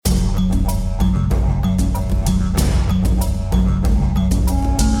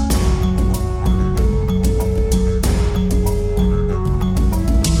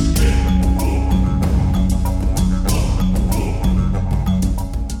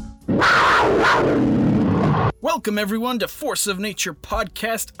Welcome everyone to Force of Nature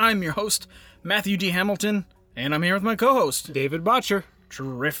Podcast. I'm your host, Matthew D. Hamilton, and I'm here with my co-host, David Botcher.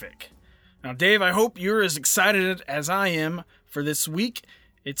 Terrific. Now, Dave, I hope you're as excited as I am for this week.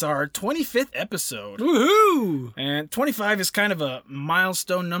 It's our 25th episode. Woohoo! And 25 is kind of a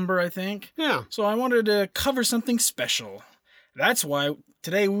milestone number, I think. Yeah. So I wanted to cover something special. That's why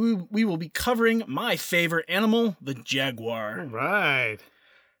today we will be covering my favorite animal, the jaguar. All right.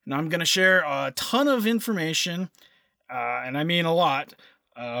 Now, I'm going to share a ton of information, and I mean a lot,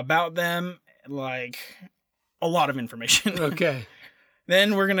 about them, like a lot of information. Okay.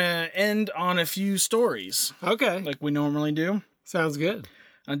 Then we're going to end on a few stories, Okay. like we normally do. Sounds good.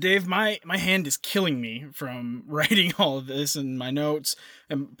 Dave, my hand is killing me from writing all of this and my notes,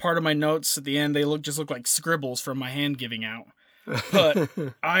 and part of my notes at the end, they just look like scribbles from my hand giving out. But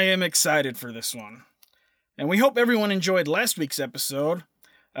I am excited for this one. And we hope everyone enjoyed last week's episode.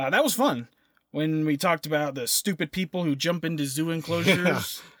 That was fun when we talked about the stupid people who jump into zoo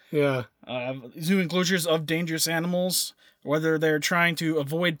enclosures. Yeah. Zoo enclosures of dangerous animals, whether they're trying to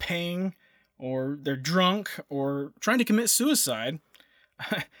avoid paying, or they're drunk, or trying to commit suicide.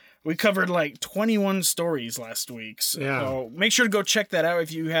 We covered like 21 stories last week. So make sure to go check that out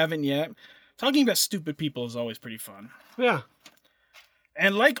if you haven't yet. Talking about stupid people is always pretty fun. Yeah.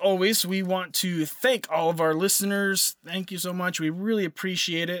 And like always, we want to thank all of our listeners. Thank you so much. We really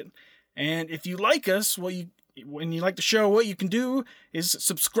appreciate it. And if you like us, when you like the show, what you can do is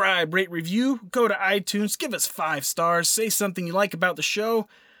subscribe, rate, review, go to iTunes, give us 5 stars, say something you like about the show.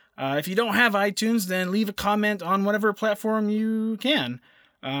 If you don't have iTunes, then leave a comment on whatever platform you can.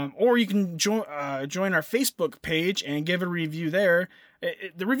 Or you can join our Facebook page and give a review there.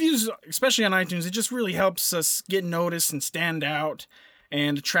 The reviews, especially on iTunes, it just really helps us get noticed and stand out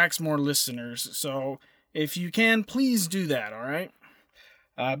and attracts more listeners. So if you can, please do that, all right?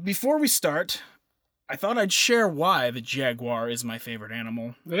 Before we start, I thought I'd share why the jaguar is my favorite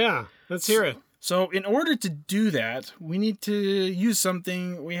animal. Yeah. Let's hear it. So in order to do that, we need to use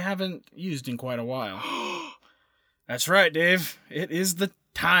something we haven't used in quite a while. That's right, Dave. It is the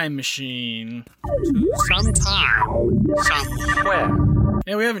time machine. Sometime, somewhere.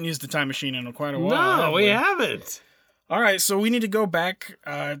 Yeah, we haven't used the time machine in quite a while. No, have we haven't. All right, so we need to go back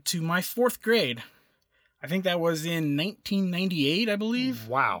to my 4th grade. I think that was in 1998, I believe.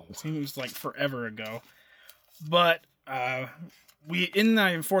 Wow. Seems like forever ago. But in the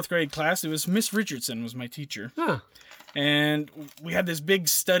 4th grade class, it was Miss Richardson was my teacher. Huh. And we had this big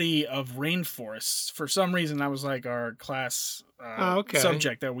study of rainforests. For some reason, that was like our class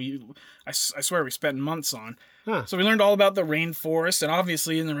subject that I swear we spent months on. Huh. So we learned all about the rainforest, and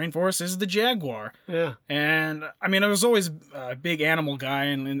obviously in the rainforest is the jaguar. Yeah. And I mean, I was always a big animal guy,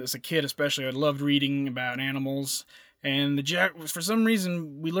 and as a kid especially, I loved reading about animals. And for some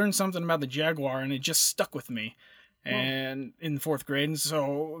reason, we learned something about the jaguar, and it just stuck with me. And in the 4th grade, and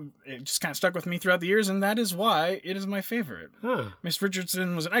so it just kind of stuck with me throughout the years, and that is why it is my favorite. Huh. Miss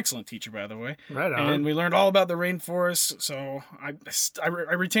Richardson was an excellent teacher, by the way. Right on. And we learned all about the rainforest, so I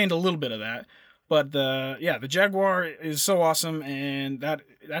retained a little bit of that. But the jaguar is so awesome, and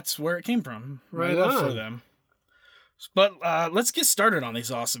that's where it came from. Right my love on. for them. But let's get started on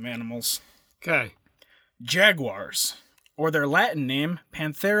these awesome animals. Okay. Jaguars, or their Latin name,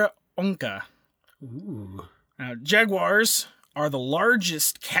 Panthera onca. Ooh. Now, jaguars are the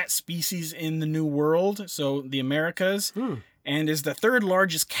largest cat species in the New World, so the Americas, and is the 3rd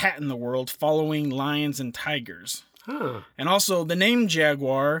largest cat in the world, following lions and tigers. Huh. And also, the name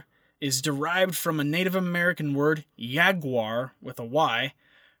jaguar is derived from a Native American word, jaguar, with a Y,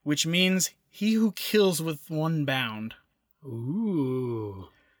 which means he who kills with one bound. Ooh.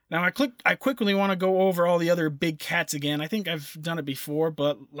 Now, I quickly want to go over all the other big cats again. I think I've done it before,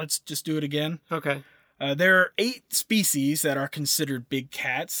 but let's just do it again. Okay. There are 8 species that are considered big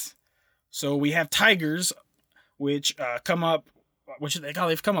cats. So we have tigers, which they've come up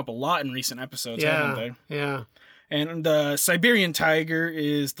a lot in recent episodes, haven't they? Yeah. And the Siberian tiger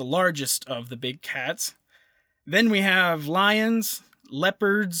is the largest of the big cats. Then we have lions,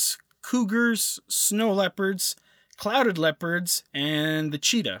 leopards, cougars, snow leopards, clouded leopards, and the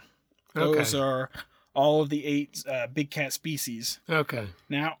cheetah. Those are all of the 8 big cat species. Okay.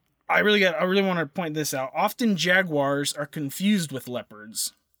 Now, I really want to point this out. Often jaguars are confused with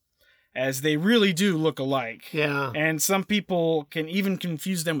leopards, as they really do look alike. Yeah. And some people can even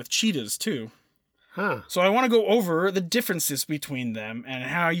confuse them with cheetahs too. Huh. So I want to go over the differences between them and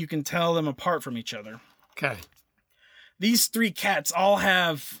how you can tell them apart from each other. Okay. These 3 cats all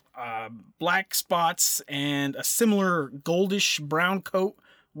have black spots and a similar goldish brown coat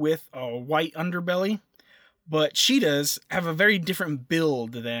with a white underbelly. But cheetahs have a very different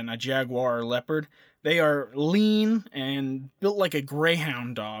build than a jaguar or leopard. They are lean and built like a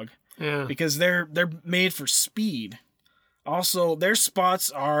greyhound dog Yeah. because they're made for speed. Also, their spots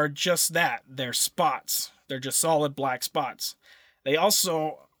are just that. They're spots. They're just solid black spots. They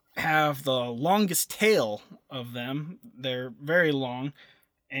also have the longest tail of them. They're very long.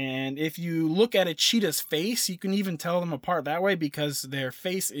 And if you look at a cheetah's face, you can even tell them apart that way because their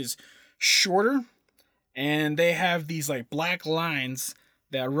face is shorter and they have these like black lines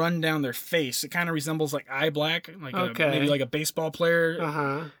that run down their face. It kind of resembles like eye black, like maybe like a baseball player.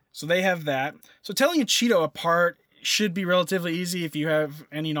 Uh-huh. So they have that. So telling a cheetah apart should be relatively easy if you have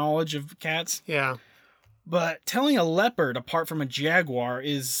any knowledge of cats. Yeah. But telling a leopard apart from a jaguar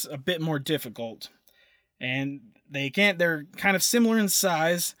is a bit more difficult. And they're kind of similar in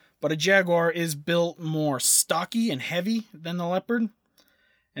size, but a jaguar is built more stocky and heavy than the leopard.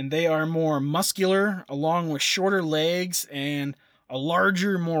 And they are more muscular, along with shorter legs and a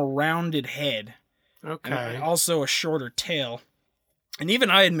larger, more rounded head. Okay. And also a shorter tail. And even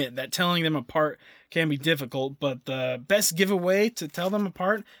I admit that telling them apart can be difficult, but the best giveaway to tell them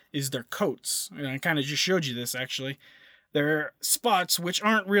apart is their coats. And I kind of just showed you this, actually. They're spots, which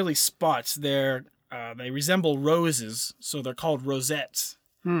aren't really spots. They resemble roses, so they're called rosettes.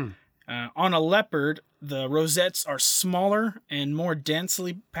 On a leopard, the rosettes are smaller and more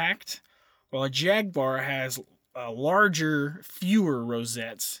densely packed, while a jaguar has larger, fewer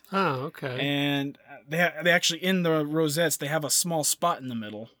rosettes. Oh, okay. And they actually, in the rosettes, they have a small spot in the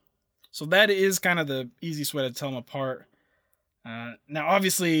middle. So that is kind of the easiest way to tell them apart. Now,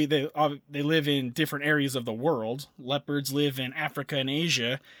 obviously, they live in different areas of the world. Leopards live in Africa and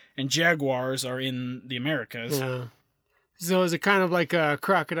Asia, and jaguars are in the Americas. Yeah. So is it kind of like a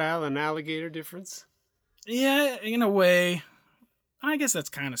crocodile and alligator difference? Yeah, in a way. I guess that's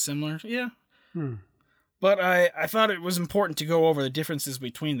kind of similar. Yeah. But I thought it was important to go over the differences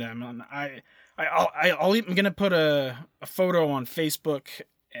between them. And I'm going to put a photo on Facebook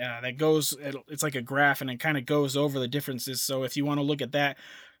that goes, it's like a graph, and it kind of goes over the differences. So if you want to look at that,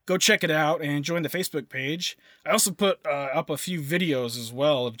 go check it out and join the Facebook page. I also put up a few videos as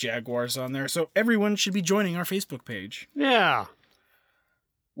well of jaguars on there. So everyone should be joining our Facebook page. Yeah.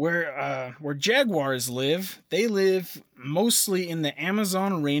 Where jaguars live, they live mostly in the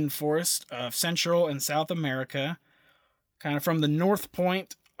Amazon rainforest of Central and South America, kind of from the north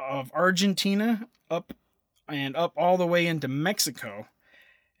point of Argentina up all the way into Mexico.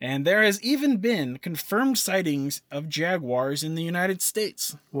 And there has even been confirmed sightings of jaguars in the United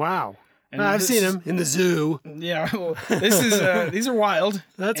States. Wow. And I've seen them in the zoo. Yeah, well, these are wild.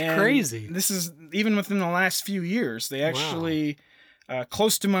 That's crazy. This is even within the last few years. They actually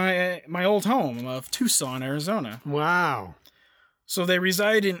close to my old home of Tucson, Arizona. Wow. So they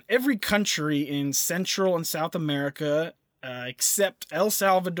reside in every country in Central and South America except El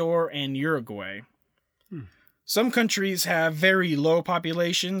Salvador and Uruguay. Some countries have very low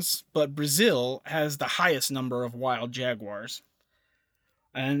populations, but Brazil has the highest number of wild jaguars.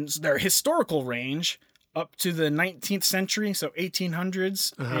 And their historical range, up to the 19th century, so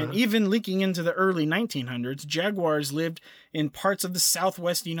 1800s, and even leaking into the early 1900s, jaguars lived in parts of the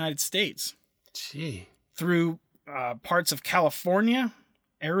southwest United States. Gee. Through parts of California,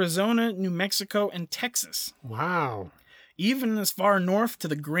 Arizona, New Mexico, and Texas. Wow. Even as far north to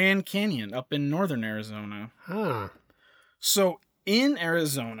the Grand Canyon up in northern Arizona. Huh. So in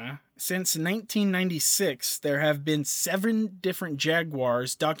Arizona, since 1996, there have been 7 different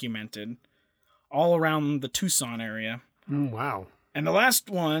jaguars documented all around the Tucson area. Wow. And the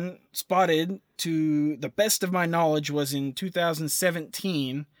last one spotted, to the best of my knowledge, was in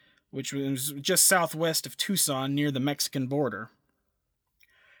 2017, which was just southwest of Tucson near the Mexican border.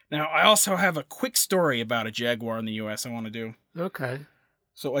 Now, I also have a quick story about a jaguar in the U.S. I want to do. Okay.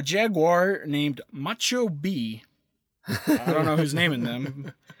 So, a jaguar named Macho B, I don't know who's naming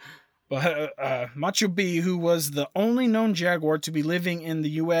them, but Macho B, who was the only known jaguar to be living in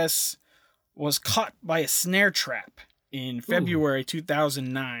the U.S., was caught by a snare trap in February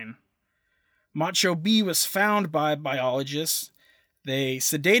 2009. Macho B was found by biologists. They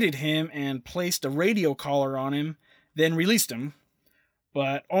sedated him and placed a radio collar on him, then released him.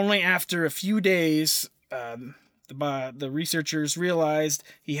 But only after a few days, the researchers realized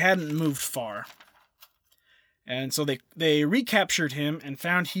he hadn't moved far. And so they recaptured him and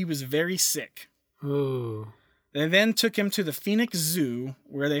found he was very sick. Ooh. They then took him to the Phoenix Zoo,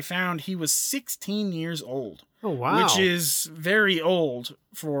 where they found he was 16 years old. Oh, wow. Which is very old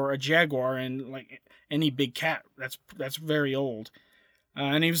for a jaguar and like any big cat. That's very old.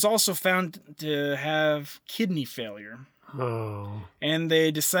 And he was also found to have kidney failure. Oh. And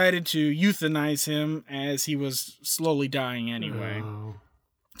they decided to euthanize him as he was slowly dying anyway. Oh.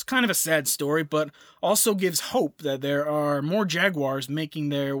 It's kind of a sad story, but also gives hope that there are more jaguars making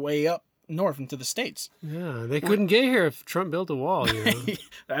their way up north into the States. Yeah, they couldn't get here if Trump built a wall. You know?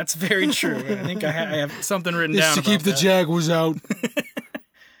 That's very true. I think I have something written It's down to about keep the that. jaguars out.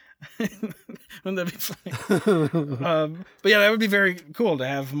 Wouldn't that be funny? But yeah, that would be very cool to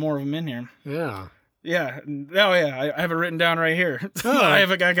have more of them in here. Yeah. Yeah. Oh yeah, I have it written down right here. Oh. I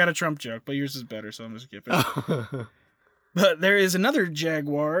got a Trump joke, but yours is better, so I'm just skipping. But there is another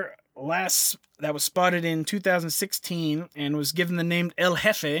jaguar that was spotted in 2016 and was given the name El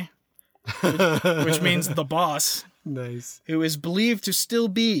Jefe, which means the boss, Nice. who is believed to still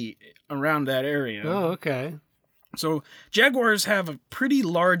be around that area. Oh, okay. So jaguars have a pretty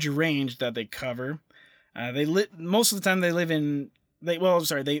large range that they cover. Most of the time they live in they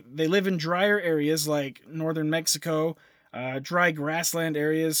live in drier areas like northern Mexico, dry grassland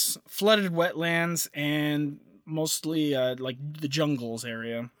areas, flooded wetlands, and mostly like the jungles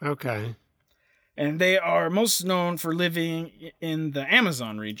area. Okay. And they are most known for living in the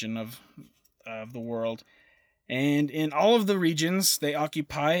Amazon region of the world. And in all of the regions they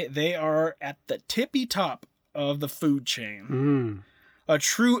occupy, they are at the tippy top of the food chain. Mm. A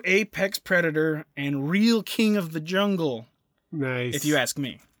true apex predator and real king of the jungle, Nice. if you ask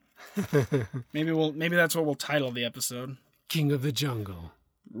me. Maybe that's what we'll title the episode. King of the jungle.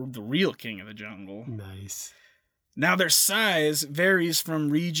 The real king of the jungle. Nice. Now their size varies from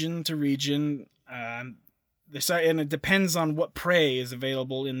region to region. And it depends on what prey is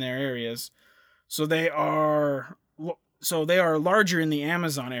available in their areas. So they are larger in the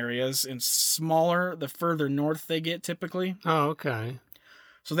Amazon areas and smaller the further north they get typically. Oh, okay.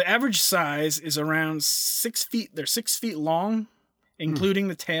 So the average size is around 6 feet. They're 6 feet long, including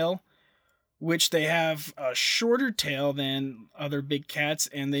the tail, which they have a shorter tail than other big cats,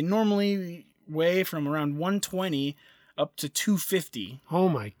 and they normally weigh from around 120 up to 250. Oh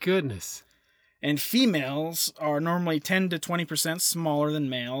my goodness. And females are normally 10 to 20% smaller than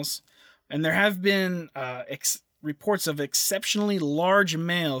males. And there have been reports of exceptionally large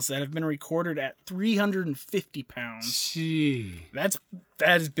males that have been recorded at 350 pounds. Gee. That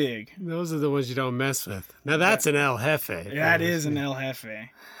is big. Those are the ones you don't mess with. Now that's an El Jefe. That is an El Jefe.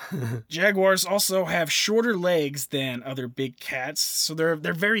 Jaguars also have shorter legs than other big cats, so they're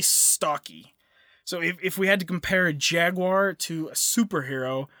very stocky. So if we had to compare a jaguar to a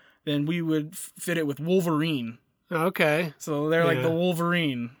superhero, then we would fit it with Wolverine. Okay. So they're like Yeah. the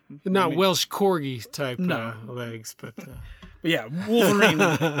Wolverine. Not Welsh Corgi type No. legs, but... But yeah,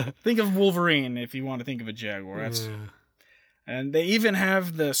 Wolverine. Think of Wolverine if you want to think of a jaguar. That's, yeah. And they even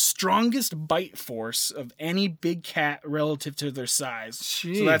have the strongest bite force of any big cat relative to their size.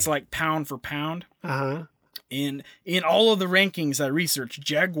 Gee. So that's like pound for pound. Uh-huh. In all of the rankings I researched,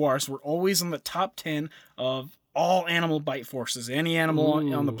 jaguars were always in the top 10 of all animal bite forces, any animal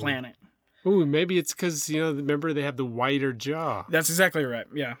on the Ooh. planet. Ooh, maybe it's because, remember they have the wider jaw. That's exactly right.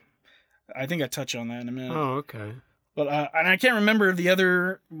 Yeah. I think I touch on that in a minute. Oh, okay. But and I can't remember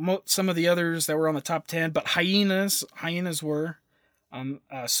some of the others that were on the top 10, but hyenas were.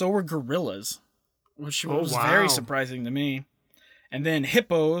 So were gorillas, which was very surprising to me. And then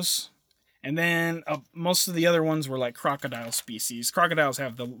hippos, and then most of the other ones were like crocodile species. Crocodiles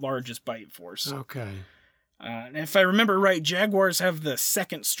have the largest bite force. Okay. And if I remember right, jaguars have the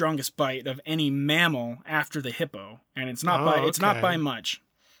second strongest bite of any mammal after the hippo, and it's not by much.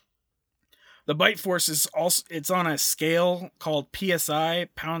 The bite force is also on a scale called PSI,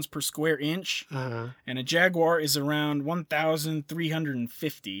 pounds per square inch, Uh-huh. and a jaguar is around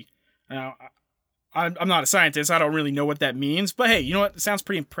 1,350. Now, I'm not a scientist, I don't really know what that means, but hey, you know what? It sounds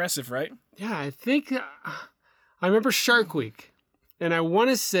pretty impressive, right? Yeah, I think... I remember Shark Week. And I want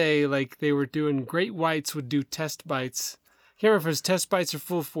to say, like, they were doing great whites would do test bites. I can't remember if it was test bites or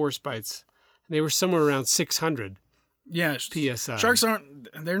full force bites. And they were somewhere around 600 Yeah. PSI. Sharks I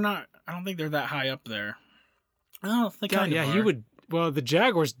don't think they're that high up there. Oh, they kind of are. you would. Well, the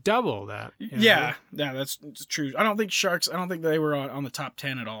Jaguars double that. Yeah, that's true. I don't think they were on the top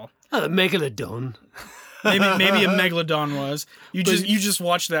 10 at all. Oh, the Megalodon. Maybe a megalodon was. You just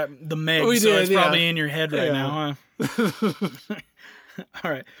watched the Meg, We so did, it's probably in your head right now, huh?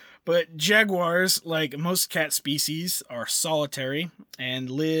 All right. But jaguars, like most cat species, are solitary and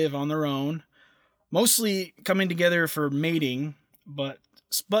live on their own, mostly coming together for mating, but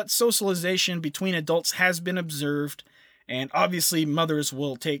socialization between adults has been observed, And obviously, mothers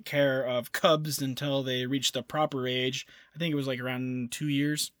will take care of cubs until they reach the proper age. I think it was like around 2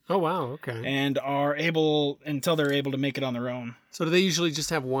 years. Oh, wow. Okay. And are able, until they're able to make it on their own. So do they usually just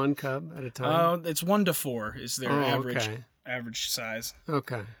have one cub at a time? It's 1 to 4 is their okay. average size.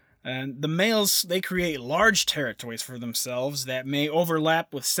 Okay. And the males, they create large territories for themselves that may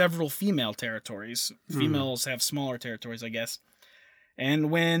overlap with several female territories. Females have smaller territories, I guess.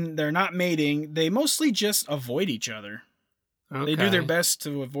 And when they're not mating, they mostly just avoid each other. Okay. They do their best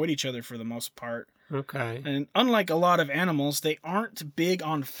to avoid each other for the most part. Okay. And unlike a lot of animals, they aren't big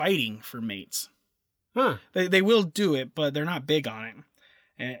on fighting for mates. Huh. They will do it, but they're not big on it.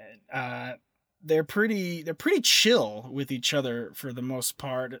 And they're pretty chill with each other for the most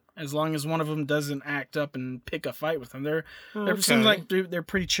part, as long as one of them doesn't act up and pick a fight with them. It seems like they're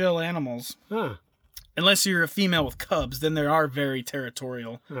pretty chill animals. Huh. Unless you're a female with cubs, then they are very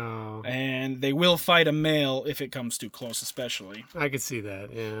territorial. Oh. And they will fight a male if it comes too close, especially. I could see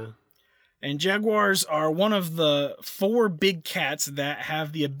that, yeah. And jaguars are one of the 4 big cats that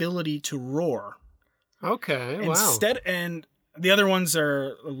have the ability to roar. Okay, wow. And the other ones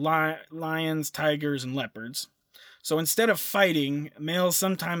are lions, tigers, and leopards. So instead of fighting, males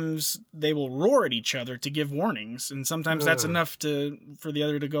sometimes they will roar at each other to give warnings, and sometimes that's enough for the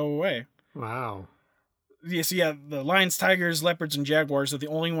other to go away. Wow. Yes, yeah, the lions, tigers, leopards, and jaguars are the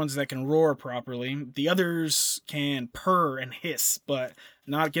only ones that can roar properly. The others can purr and hiss, but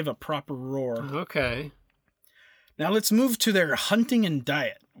not give a proper roar. Okay. Now let's move to their hunting and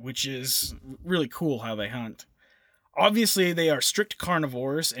diet, which is really cool how they hunt. Obviously, they are strict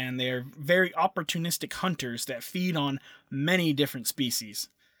carnivores, and they are very opportunistic hunters that feed on many different species.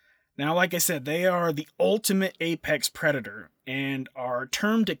 Now, like I said, they are the ultimate apex predator, and are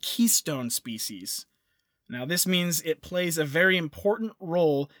termed a keystone species. Now, this means it plays a very important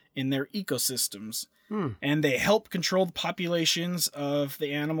role in their ecosystems, and they help control the populations of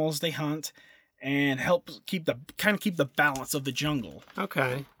the animals they hunt, and help keep the balance of the jungle.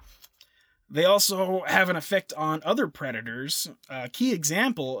 Okay. They also have an effect on other predators. A key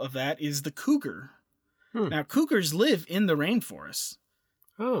example of that is the cougar. Now, cougars live in the rainforest.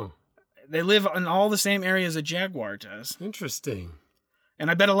 Oh. They live in all the same areas a jaguar does. Interesting.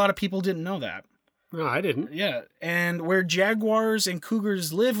 And I bet a lot of people didn't know that. No, I didn't. Yeah, and where jaguars and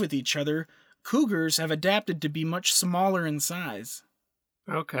cougars live with each other, cougars have adapted to be much smaller in size.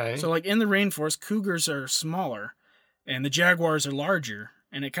 Okay. So like in the rainforest, cougars are smaller, and the jaguars are larger,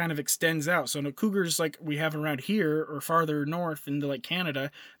 and it kind of extends out. So the cougars like we have around here or farther north into like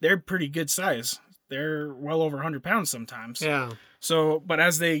Canada, they're pretty good size. They're well over 100 pounds sometimes. Yeah. So, but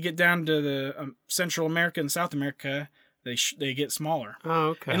as they get down to the Central America and South America, they get smaller. Oh,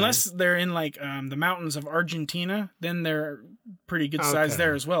 okay. Unless they're in like the mountains of Argentina, then they're pretty good size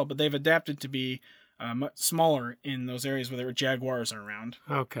there as well. But they've adapted to be much smaller in those areas where there jaguars are around.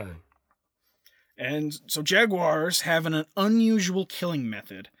 Okay. And so jaguars have an unusual killing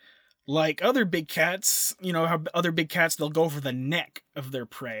method. Like other big cats, you know how other big cats, they'll go for the neck of their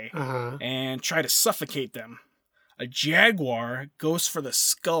prey and try to suffocate them. A jaguar goes for the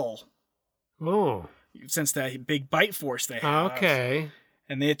skull. Oh. Since that big bite force they have. Okay.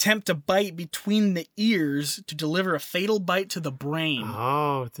 And they attempt to bite between the ears to deliver a fatal bite to the brain.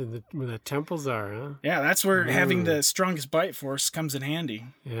 Oh, where the temples are, huh? Yeah, that's where having the strongest bite force comes in handy.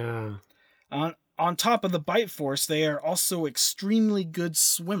 Yeah. On top of the bite force, they are also extremely good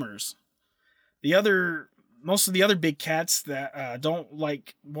swimmers. Most of the other big cats that don't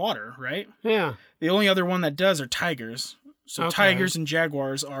like water, right? Yeah. The only other one that does are tigers. So tigers and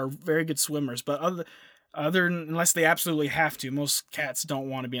jaguars are very good swimmers, but unless they absolutely have to, most cats don't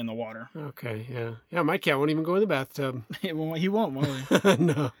want to be in the water. Okay, yeah. Yeah, my cat won't even go in the bathtub. He won't, will he?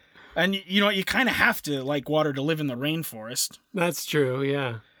 No. And you know, you kind of have to like water to live in the rainforest. That's true,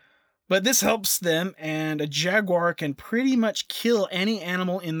 yeah. But this helps them, and a jaguar can pretty much kill any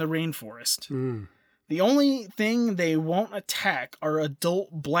animal in the rainforest. The only thing they won't attack are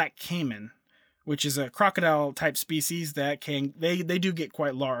adult black caiman, which is a crocodile-type species that they do get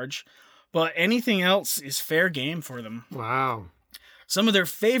quite large, but anything else is fair game for them. Wow. Some of their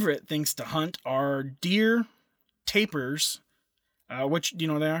favorite things to hunt are deer, tapirs, which, do you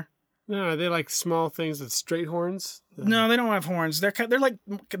know what they are? No, are they like small things with straight horns? No, they don't have horns. They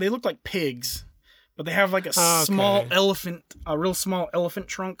look like pigs, but they have like a small elephant, a real small elephant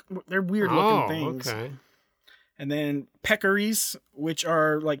trunk. They're weird-looking things. Okay. And then peccaries, which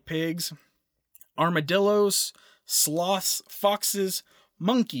are like pigs. Armadillos, sloths, foxes,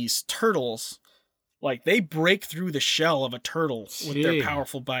 monkeys, turtles. Like, they break through the shell of a turtle with their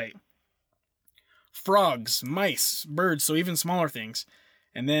powerful bite. Frogs, mice, birds, so even smaller things.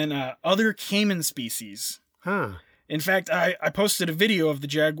 And then other caiman species. Huh. In fact, I posted a video of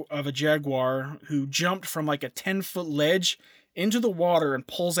a jaguar who jumped from like a 10-foot ledge into the water and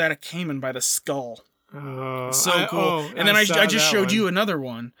pulls out a caiman by the skull. Oh, So cool. And then I just showed you another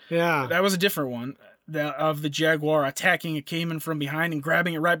one. Yeah. That was a different one. Of the jaguar attacking a caiman from behind and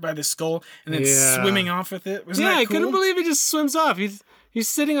grabbing it right by the skull and then swimming off with it. Wasn't that cool? I couldn't believe he just swims off. He's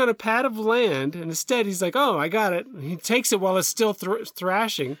sitting on a pad of land, and instead he's like, "Oh, I got it." He takes it while it's still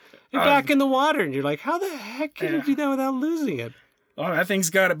thrashing, and back in the water. And you're like, "How the heck can you do that without losing it?" Oh, that thing's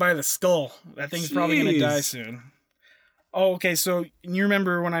got it by the skull. That thing's probably gonna die soon. Oh, okay. So you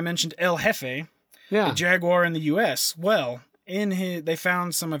remember when I mentioned El Jefe, the jaguar in the U.S.? Well, they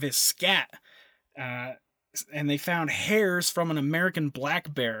found some of his scat. And they found hairs from an American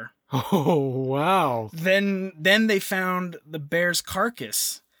black bear. Oh, wow. Then they found the bear's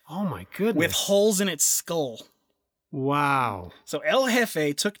carcass. Oh, my goodness. With holes in its skull. Wow. So El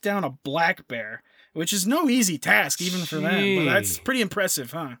Jefe took down a black bear, which is no easy task even for them. But that's pretty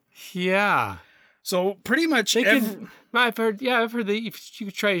impressive, huh? Yeah. So pretty much I've heard that if you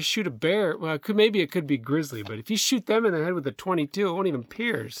try to shoot a bear, well, maybe it could be grizzly, but if you shoot them in the head with a .22, it won't even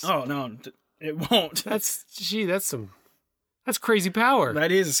pierce. Oh, no. It won't. That's crazy power.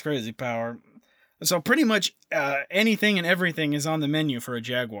 That is crazy power. So pretty much anything and everything is on the menu for a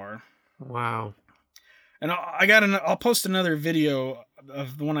jaguar. Wow. And I'll post another video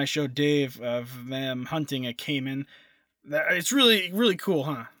of the one I showed Dave of them hunting a caiman. It's really, really cool,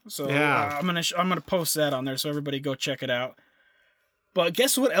 huh? So I'm gonna post that on there so everybody go check it out. But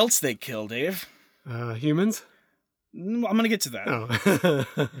guess what else they kill, Dave? Humans? I'm gonna get to that.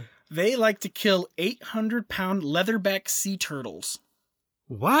 Oh. They like to kill 800-pound leatherback sea turtles.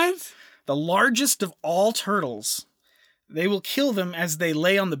 What? The largest of all turtles. They will kill them as they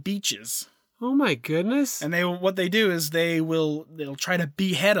lay on the beaches. Oh my goodness! And what they do is they'll try to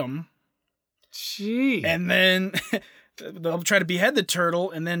behead them. Gee. And then they'll try to behead the turtle,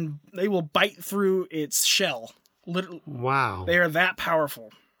 and then they will bite through its shell. Literally. Wow. They are that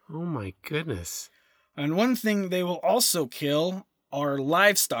powerful. Oh my goodness. And one thing they will also kill are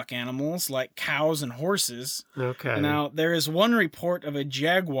livestock animals like cows and horses. Okay. Now, there is one report of a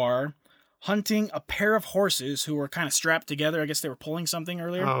jaguar hunting a pair of horses who were kind of strapped together. I guess they were pulling something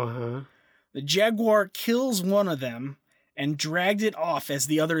earlier. Uh-huh. The jaguar kills one of them and dragged it off as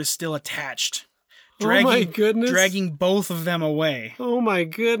the other is still attached. Oh my goodness. Dragging both of them away. Oh my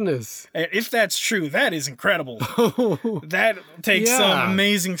goodness. If that's true, that is incredible. That takes some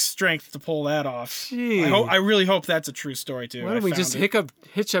amazing strength to pull that off. Gee. I really hope that's a true story too. Why don't we just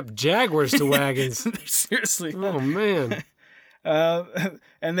hitch up jaguars to wagons? Seriously. Oh man.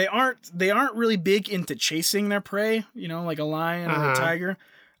 And they aren't really big into chasing their prey, like a lion or a tiger.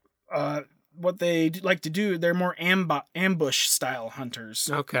 What they like to do, they're more ambush style hunters.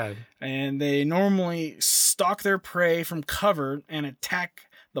 Okay. And they normally stalk their prey from cover and attack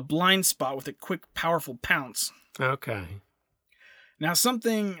the blind spot with a quick, powerful pounce. Okay. Now,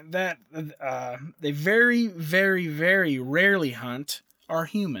 something that they very, very, very rarely hunt are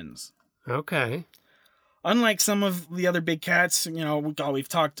humans. Okay. Unlike some of the other big cats,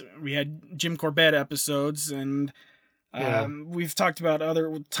 we had Jim Corbett episodes, and we've talked about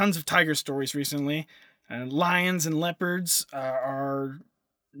tons of tiger stories recently. Lions and leopards are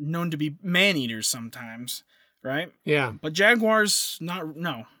known to be man-eaters sometimes, right? Yeah. But jaguars,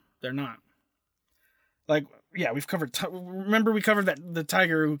 they're not. Like, yeah, we've covered... remember we covered the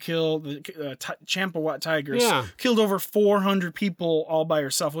tiger who killed... the Champawat tigers. Yeah. Killed over 400 people all by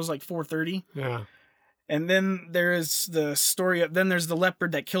herself. It was like 430. Yeah. And then there is the story... then there's the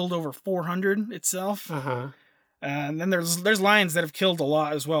leopard that killed over 400 itself. Uh-huh. And then there's lions that have killed a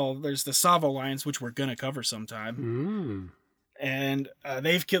lot as well. There's the Savo lions, which we're gonna cover sometime. And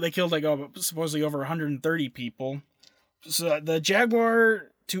they killed like supposedly over 130 people. So the jaguar,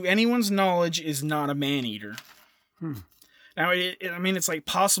 to anyone's knowledge, is not a man-eater. Now, it's like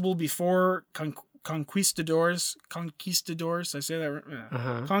possible before conquistadors. I say that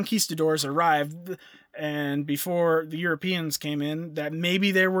right? Conquistadors arrived, and before the Europeans came in, that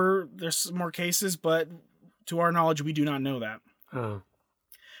maybe there's some more cases, but to our knowledge, we do not know that. Oh.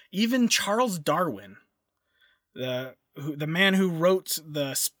 Even Charles Darwin, the man who wrote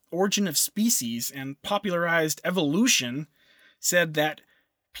The Origin of Species and popularized evolution, said that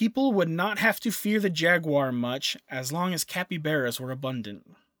people would not have to fear the jaguar much as long as capybaras were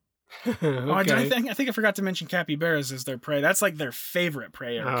abundant. Okay. I think I forgot to mention capybaras as their prey. That's like their favorite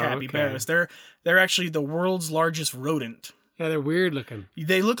prey are capybaras. Okay. They're actually the world's largest rodent. Yeah, they're weird looking.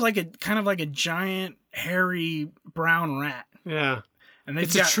 They look like a giant, hairy brown rat. Yeah. And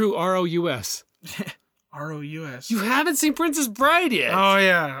it's a true ROUS. Rous. You haven't seen Princess Bride yet. Oh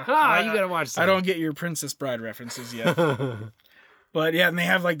yeah. You gotta watch that. I don't get your Princess Bride references yet. But yeah, and they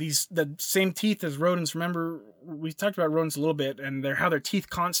have like the same teeth as rodents. Remember, we talked about rodents a little bit, and how their teeth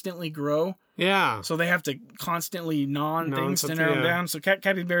constantly grow. Yeah. So they have to constantly gnaw things to narrow them down. So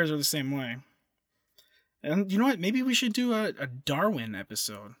capybaras are the same way. And you know what? Maybe we should do a Darwin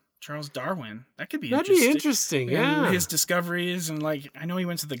episode. Charles Darwin. That could be interesting. That'd be interesting, yeah. And his discoveries, and like, I know he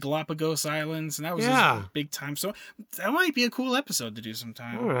went to the Galapagos Islands, and that was his big time. So that might be a cool episode to do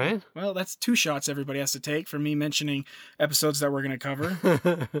sometime. All right. Well, that's 2 shots everybody has to take for me mentioning episodes that we're going to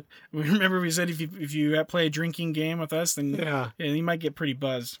cover. Remember we said if you play a drinking game with us, then you might get pretty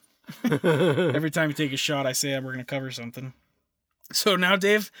buzzed. Every time you take a shot, I say we're going to cover something. So now,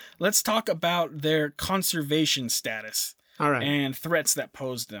 Dave, let's talk about their conservation status. All right. And threats that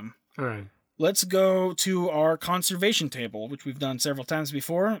pose them. All right. Let's go to our conservation table, which we've done several times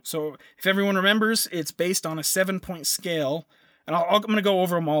before. So if everyone remembers, it's based on a 7-point scale. And I'm going to go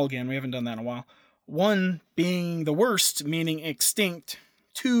over them all again. We haven't done that in a while. 1 being the worst, meaning extinct.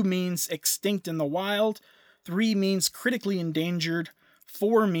 2 means extinct in the wild. 3 means critically endangered.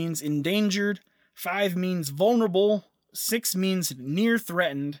 4 means endangered. 5 means vulnerable. 6 means near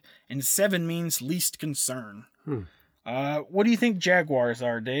threatened. And 7 means least concern. What do you think jaguars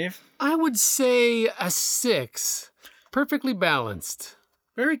are, Dave? I would say a 6. Perfectly balanced.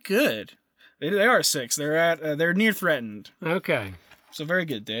 Very good. They are a 6. They're near threatened. Okay. So very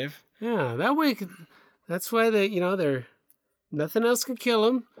good, Dave. Yeah, that way, that's why they're nothing else can kill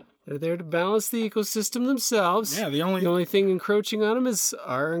them. They're there to balance the ecosystem themselves. Yeah, the only thing encroaching on them is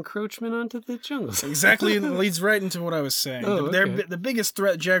our encroachment onto the jungles. Exactly, leads right into what I was saying. The biggest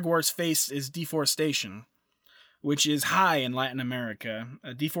threat jaguars face is deforestation, which is high in Latin America.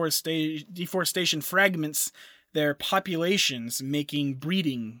 Deforestation fragments their populations, making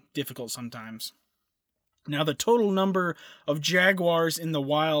breeding difficult sometimes. Now, the total number of jaguars in the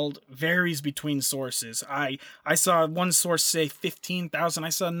wild varies between sources. I saw one source say 15,000. I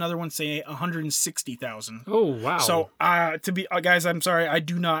saw another one say 160,000. Oh, wow. So, guys, I'm sorry, I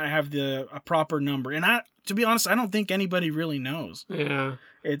do not have a proper number. And to be honest, I don't think anybody really knows. Yeah.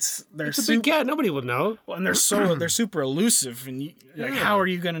 It's a big cat. Nobody will know. Well, and they're super elusive, and how are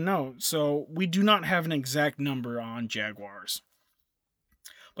you going to know? So we do not have an exact number on jaguars.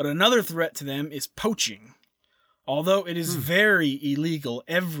 But another threat to them is poaching. Although it is very illegal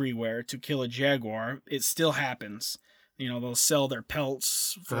everywhere to kill a jaguar, it still happens. They'll sell their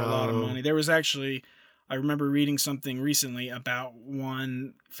pelts for a lot of money. There was actually, I remember reading something recently about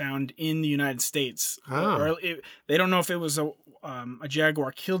one found in the United States. They don't know if it was a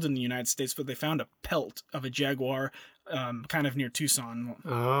jaguar killed in the United States, but they found a pelt of a jaguar kind of near Tucson.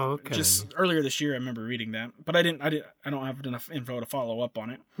 Oh, okay. Just earlier this year, I remember reading that, but I don't have enough info to follow up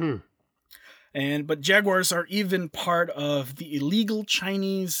on it. But jaguars are even part of the illegal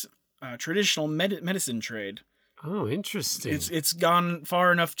Chinese traditional medicine trade. Oh, interesting. It's gone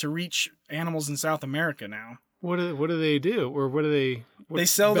far enough to reach animals in South America now. What do they do, or what they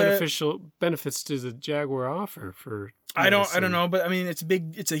sell benefits does the jaguar offer for? I don't know, but I mean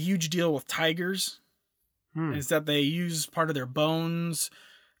it's a huge deal with tigers. Is that they use part of their bones,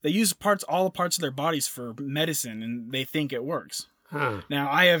 they use all the parts of their bodies for medicine, and they think it works. Now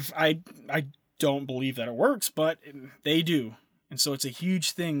I don't believe that it works, but they do, and so it's a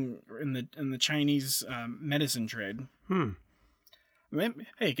huge thing in the Chinese medicine trade.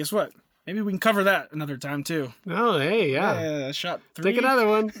 Hey, guess what? Maybe we can cover that another time too. Oh, hey, yeah. Shot 3. Take another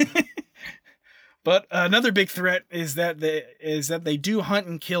one. But another big threat is that they do hunt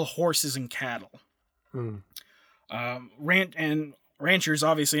and kill horses and cattle. Ranchers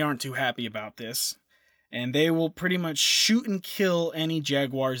obviously aren't too happy about this, and they will pretty much shoot and kill any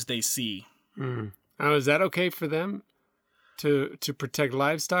jaguars they see. Oh, is that okay for them to protect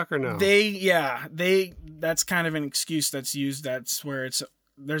livestock or no? That's kind of an excuse that's used. That's where it's a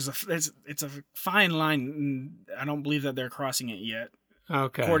fine line, and I don't believe that they're crossing it yet.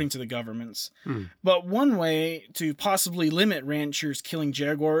 Okay. According to the governments. But one way to possibly limit ranchers killing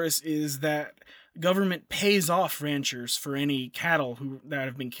jaguars is that government pays off ranchers for any cattle that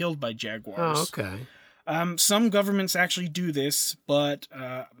have been killed by jaguars. Oh, okay. Some governments actually do this, but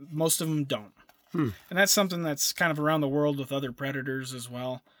most of them don't. And that's something that's kind of around the world with other predators as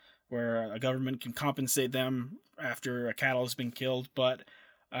well, where a government can compensate them after a cattle has been killed. But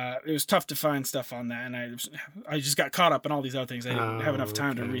it was tough to find stuff on that, and I just got caught up in all these other things. I didn't have enough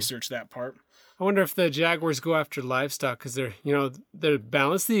time to research that part. I wonder if the jaguars go after livestock because they're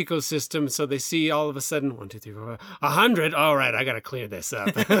balance the ecosystem, so they see all of a sudden 1, 2, 3, 4, 5, 100. All right, I got to clear this up.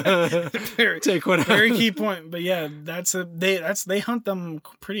 Take one out. Very key point. But yeah, they hunt them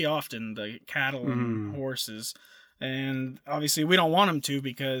pretty often, the cattle and horses, and obviously we don't want them to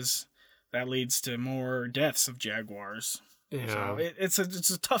because that leads to more deaths of jaguars. Yeah, so it's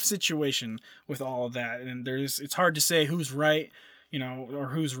a tough situation with all of that, and it's hard to say who's right. Or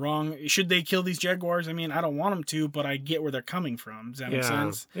who's wrong. Should they kill these jaguars? I mean, I don't want them to, but I get where they're coming from. Does that make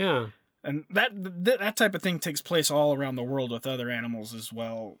sense? Yeah. And that type of thing takes place all around the world with other animals as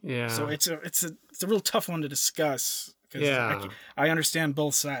well. Yeah. So it's a real tough one to discuss. Because I understand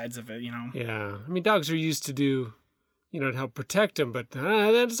both sides of it, Yeah. I mean, dogs are used to do, to help protect them, but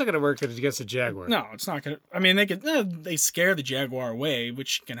that's not going to work against a jaguar. No, it's not going to. I mean, they scare the jaguar away,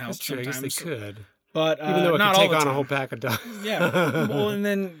 which can help that's true. sometimes. I guess they could. But even though it not can take all the on time. a whole pack of dogs. Yeah. Well, and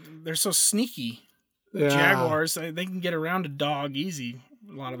then they're so sneaky. Yeah. Jaguars, they can get around a dog easy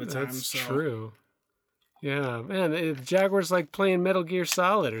a lot of the time. That's true. Yeah, man, the jaguar's like playing Metal Gear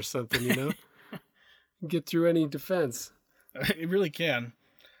Solid or something, Get through any defense. It really can.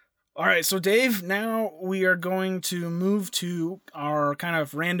 All right, so Dave, now we are going to move to our kind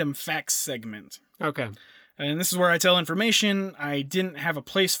of random facts segment. Okay. And this is where I tell information I didn't have a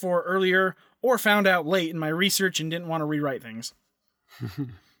place for earlier or found out late in my research and didn't want to rewrite things.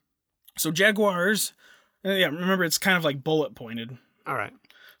 So jaguars, remember it's kind of like bullet pointed. All right.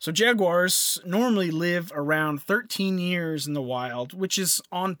 So jaguars normally live around 13 years in the wild, which is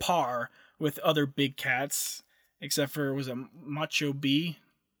on par with other big cats, except for, was it Macho B?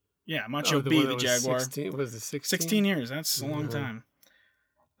 Yeah, Macho B, the jaguar. 16, was it 16? 16 years, that's a long time.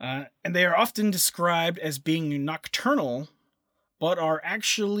 And they are often described as being nocturnal, but are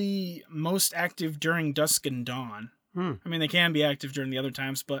actually most active during dusk and dawn. I mean, they can be active during the other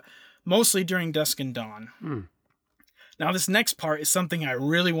times, but mostly during dusk and dawn. Now, this next part is something I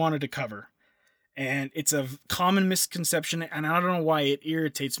really wanted to cover, and it's a common misconception, and I don't know why it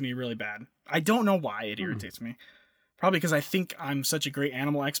irritates me really bad. I don't know why it irritates me. Probably because I think I'm such a great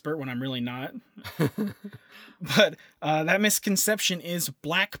animal expert when I'm really not. But that misconception is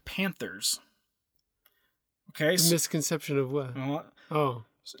black panthers. Okay. Misconception of what?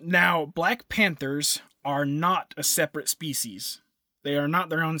 Now, black panthers are not a separate species. They are not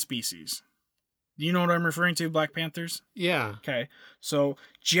their own species. Do you know what I'm referring to, black panthers? Yeah. Okay. So,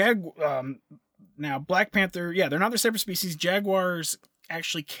 now, black panther, they're not their separate species. Jaguars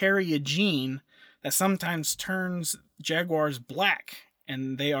actually carry a gene that sometimes turns jaguars black,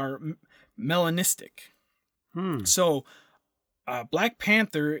 and they are melanistic. So, black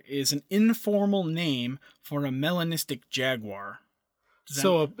panther is an informal name for a melanistic jaguar.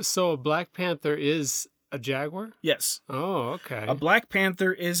 So a black panther is a jaguar? Yes. Oh, okay. A black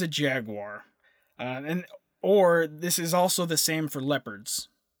panther is a jaguar, or this is also the same for leopards.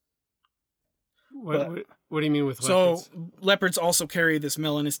 What do you mean with leopards? So leopards also carry this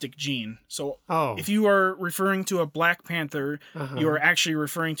melanistic gene. So if you are referring to a black panther, you are actually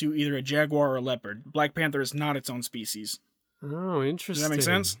referring to either a jaguar or a leopard. Black panther is not its own species. Oh, interesting. Does that make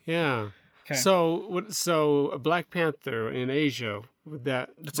sense? Yeah. Okay. So a black panther in Asia, would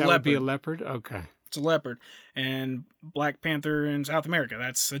be a leopard? Okay. It's a leopard. And black panther in South America,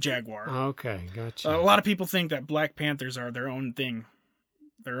 that's a jaguar. Okay, gotcha. A lot of people think that black panthers are their own thing,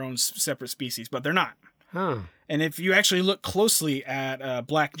 their own separate species, but they're not. Huh. And if you actually look closely at a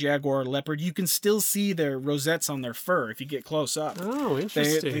black jaguar or leopard, you can still see their rosettes on their fur if you get close up. Oh,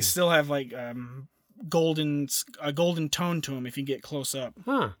 interesting. They still have like a golden tone to them if you get close up.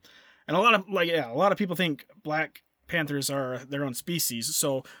 Huh. And a lot of people think black panthers are their own species.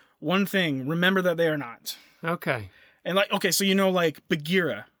 So one thing, remember that they are not. Okay. And like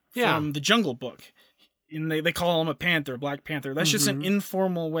Bagheera from the Jungle Book. And they call him a panther, black panther. That's just an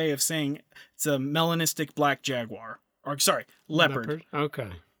informal way of saying it's a melanistic black jaguar. Or sorry, leopard. Okay.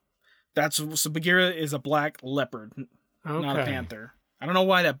 So Bagheera is a black leopard, not a panther. I don't know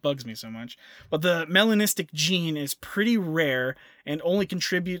why that bugs me so much. But the melanistic gene is pretty rare and only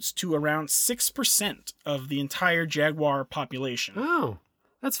contributes to around 6% of the entire jaguar population. Oh,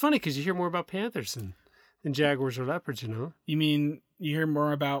 that's funny because you hear more about panthers than jaguars or leopards, You mean you hear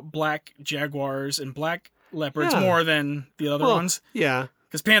more about black jaguars and black leopards more than the other ones? Yeah.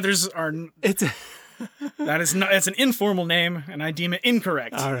 Because panthers are... It's an informal name, and I deem it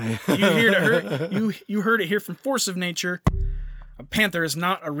incorrect. All right. You heard it here from Force of Nature. A panther is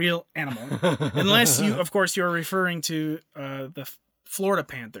not a real animal. Unless you're referring to the Florida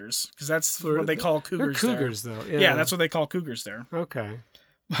panthers, because that's what they call cougars. They're cougars, though. Yeah, that's what they call cougars there. Okay.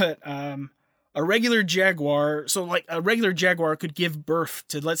 But a regular jaguar, so like a regular jaguar could give birth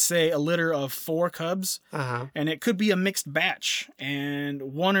to, let's say, a litter of 4 cubs, and it could be a mixed batch,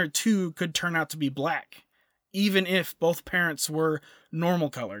 and 1 or 2 could turn out to be black, even if both parents were normal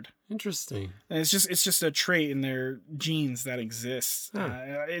colored. Interesting. And it's just a trait in their genes that exists. Huh.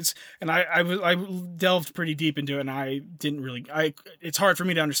 I delved pretty deep into it, and I didn't really. It's hard for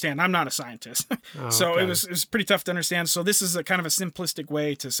me to understand. I'm not a scientist, so okay. it was pretty tough to understand. So this is a kind of a simplistic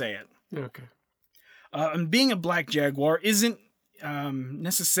way to say it. Okay. And being a black jaguar isn't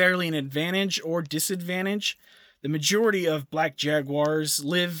necessarily an advantage or disadvantage. The majority of black jaguars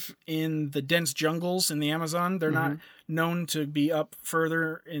live in the dense jungles in the Amazon. They're not known to be up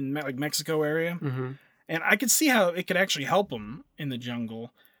further in like Mexico area. And I could see how it could actually help them in the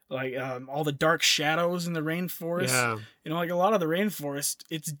jungle. Like all the dark shadows in the rainforest. Yeah. You know, like a lot of the rainforest,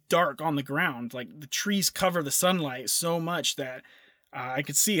 it's dark on the ground. Like the trees cover the sunlight so much that I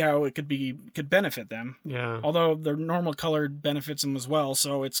could see how it could benefit them. Yeah. Although their normal colored benefits them as well.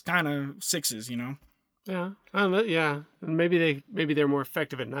 So it's kind of sixes, you know? Yeah. Yeah. And maybe they're more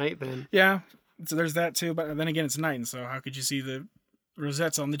effective at night then. Yeah. So there's that too. But then again, it's night. And so how could you see the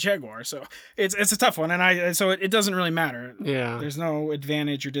rosettes on the jaguar? So it's a tough one. And so it doesn't really matter. Yeah. There's no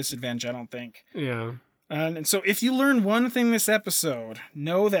advantage or disadvantage, I don't think. Yeah. And so if you learn one thing this episode,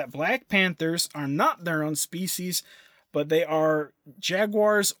 know that black panthers are not their own species, but they are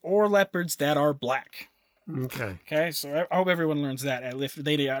jaguars or leopards that are black. Okay. Okay, so I hope everyone learns that, if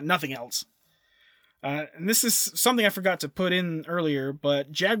they nothing else. And this is something I forgot to put in earlier,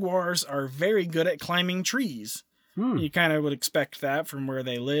 but jaguars are very good at climbing trees. You kind of would expect that from where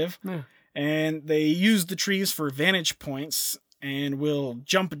they live. Yeah. And they use the trees for vantage points and will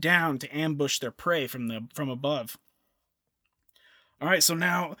jump down to ambush their prey from above. All right, so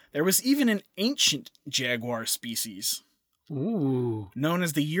now there was even an ancient jaguar species. Ooh. Known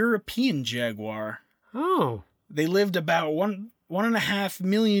as the European jaguar. Oh. They lived about 1.5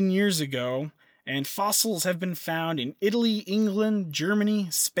 million years ago, and fossils have been found in Italy, England, Germany,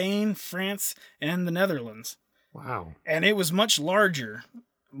 Spain, France, and the Netherlands. Wow. And it was much larger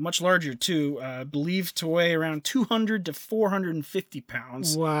too, believed to weigh around 200 to 450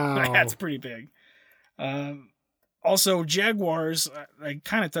 pounds. Wow. That's pretty big. Also, jaguars, I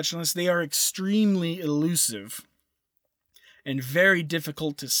kind of touched on this, they are extremely elusive and very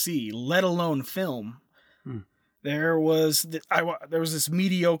difficult to see, let alone film. There was this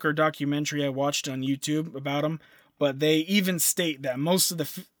mediocre documentary I watched on YouTube about them, but they even state that most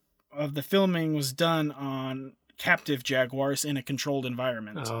of the filming was done on captive jaguars in a controlled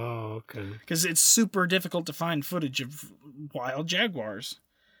environment. Oh, okay. Because it's super difficult to find footage of wild jaguars.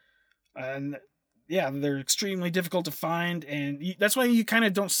 And yeah, they're extremely difficult to find, and that's why you kind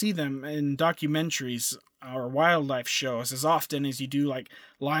of don't see them in documentaries or wildlife shows as often as you do like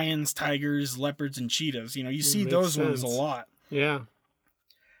lions, tigers, leopards, and cheetahs. You know, you see those ones a lot. Yeah.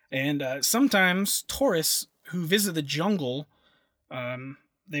 And sometimes tourists who visit the jungle,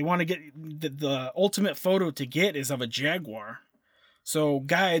 they want to get the ultimate photo to get is of a jaguar. So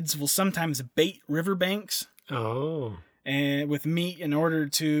guides will sometimes bait riverbanks. Oh. And with meat in order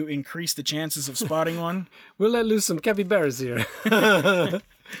to increase the chances of spotting one. We'll let loose some capybaras here.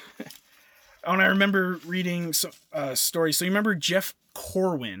 Oh, and I remember reading some stories. So you remember Jeff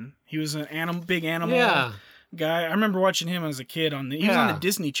Corwin? He was an big animal guy. I remember watching him as a kid he was on the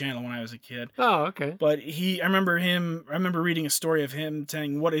Disney Channel when I was a kid. Oh, okay. But I remember reading a story of him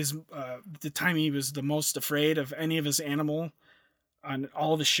telling what is the time he was the most afraid of any of his animal on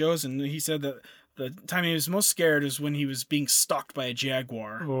all of his shows, and he said that the time he was most scared is when he was being stalked by a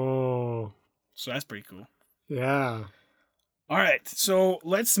jaguar. Oh. So that's pretty cool. Yeah. All right, so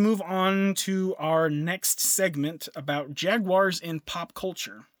let's move on to our next segment about jaguars in pop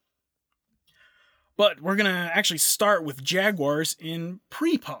culture. But we're going to actually start with jaguars in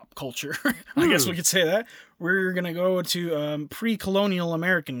pre-pop culture. I guess we could say that. We're going to go to pre-colonial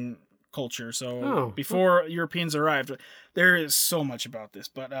American culture. So before Europeans arrived. There is so much about this,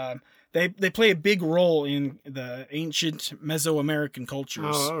 but they play a big role in the ancient Mesoamerican cultures.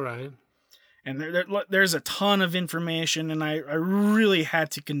 Oh, all right. And there's a ton of information, and I really had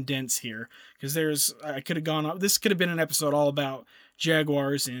to condense here because this could have been an episode all about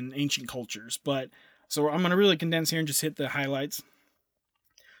jaguars in ancient cultures, but so I'm going to really condense here and just hit the highlights.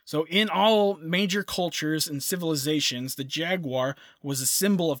 So in all major cultures and civilizations, the jaguar was a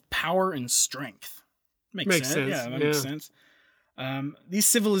symbol of power and strength. Makes sense. Yeah, that makes sense. These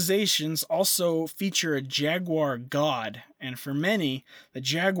civilizations also feature a jaguar god, and for many, the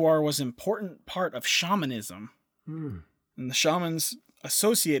jaguar was an important part of shamanism. And the shamans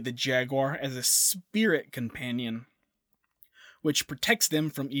associate the jaguar as a spirit companion. which protects them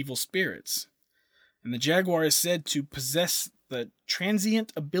from evil spirits. And the jaguar is said to possess the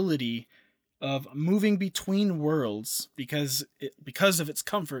transient ability of moving between worlds because of its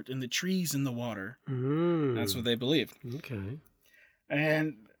comfort in the trees and the water. That's what they believe. Okay.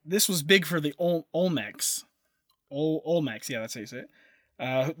 And this was big for the Olmecs. Olmecs, yeah, that's how you say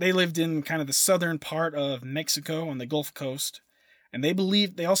it. They lived in kind of the southern part of Mexico on the Gulf Coast. And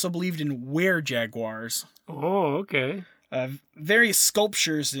they also believed in were-jaguars. Oh, okay. Various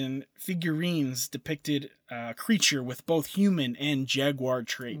sculptures and figurines depicted a creature with both human and jaguar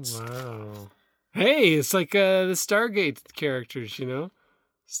traits. Wow. Hey, it's like the Stargate characters, you know?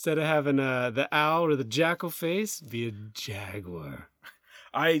 Instead of having the owl or the jackal face, be a jaguar.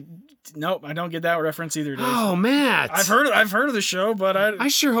 Nope, I don't get that reference either, Dave. Oh, Matt! I've heard of the show, but I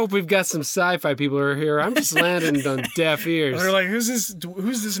sure hope we've got some sci-fi people who are here. I'm just landing on deaf ears. They're like, who's this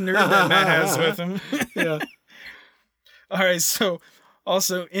nerd that Matt has with him? Yeah. All right, so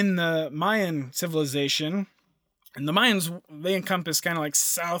also in the Mayan civilization, and the Mayans, they encompass kind of like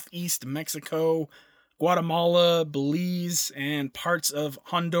southeast Mexico, Guatemala, Belize, and parts of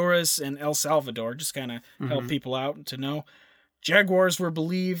Honduras and El Salvador, just kind of help people out to know. Jaguars were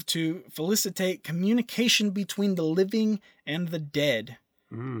believed to facilitate communication between the living and the dead,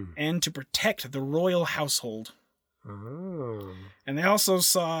 and to protect the royal household. Oh. And they also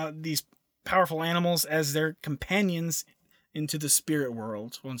saw these powerful animals as their companions into the spirit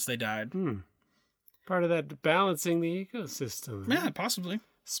world once they died. Part of that balancing the ecosystem. Yeah, possibly.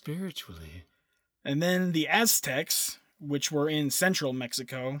 Spiritually. And then the Aztecs, which were in central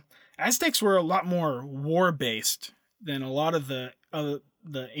Mexico. Aztecs were a lot more war-based than a lot of the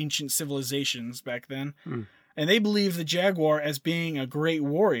ancient civilizations back then. And they believed the jaguar as being a great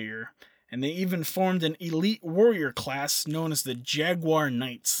warrior. And they even formed an elite warrior class known as the Jaguar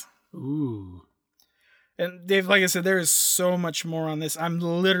Knights. Ooh. And Dave, like I said, there is so much more on this. I'm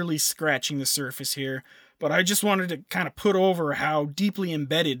literally scratching the surface here. But I just wanted to kind of put over how deeply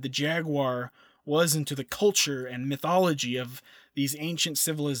embedded the jaguar was into the culture and mythology of these ancient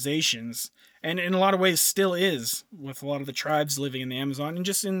civilizations. And in a lot of ways still is, with a lot of the tribes living in the Amazon and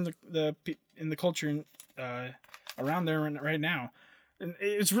just in the culture around there right now. And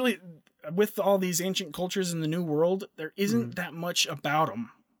it's really, with all these ancient cultures in the New World, there isn't that much about them.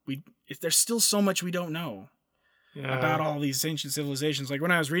 There's still so much we don't know about all these ancient civilizations. Like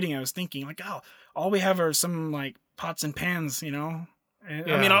when I was reading, I was thinking like, oh, all we have are some like pots and pans, you know?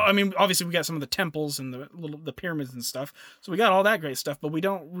 And, I mean, obviously we got some of the temples and the pyramids and stuff. So we got all that great stuff, but we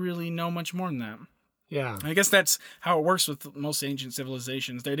don't really know much more than that. Yeah. I guess that's how it works with most ancient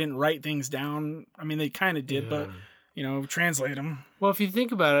civilizations. They didn't write things down. I mean, they kind of did, but, translate them. Well, if you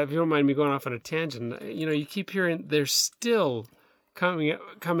think about it, if you don't mind me going off on a tangent, you keep hearing they're still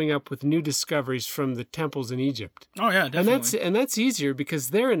coming up with new discoveries from the temples in Egypt. Oh yeah, definitely. And that's easier because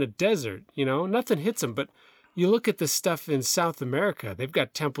they're in a desert, nothing hits them. But you look at the stuff in South America, they've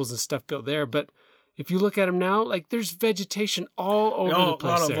got temples and stuff built there. But if you look at them now, like there's vegetation all over the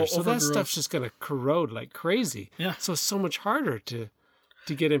place there. So that stuff's just going to corrode like crazy. Yeah. So it's so much harder to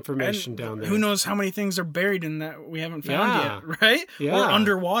get information down there. Who knows how many things are buried in that we haven't found yet, right? Yeah. Or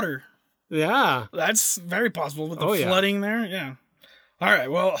underwater. Yeah. That's very possible with the flooding there. Yeah. All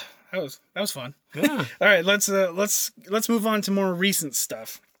right. Well, that was fun. Yeah. All right. Let's move on to more recent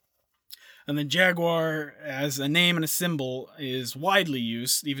stuff. And the jaguar, as a name and a symbol, is widely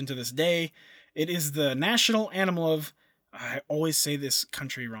used even to this day. It is the national animal of. I always say this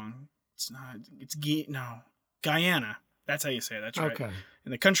country wrong. It's not. It's Guyana. That's how you say it. That's right. Okay.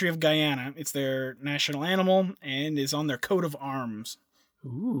 In the country of Guyana, it's their national animal and is on their coat of arms.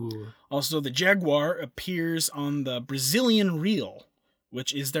 Ooh. Also, the jaguar appears on the Brazilian real,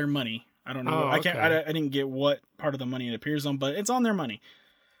 which is their money. I don't know. Oh, okay. I didn't get what part of the money it appears on, but it's on their money.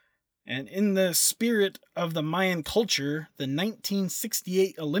 And in the spirit of the Mayan culture, the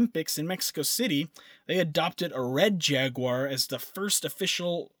 1968 Olympics in Mexico City, they adopted a red jaguar as the first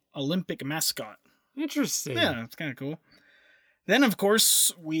official Olympic mascot. Interesting. Yeah, it's kind of cool. Then, of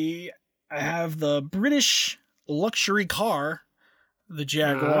course, we have the British luxury car, the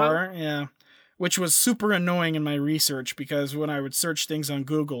Jaguar, which was super annoying in my research because when I would search things on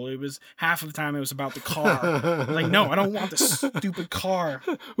Google, it was half of the time it was about the car. Like, no, I don't want this stupid car.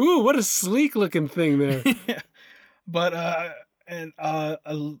 Ooh, what a sleek looking thing there. Yeah. But a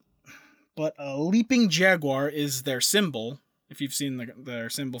leaping jaguar is their symbol. If you've seen their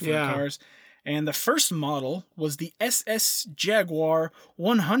symbol for the cars. And the first model was the SS Jaguar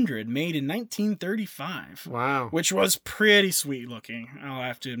 100, made in 1935. Wow. Which was pretty sweet looking, I'll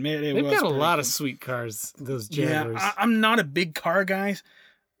have to admit. They've got a lot of sweet cars, those Jaguars. Yeah, I'm not a big car guy.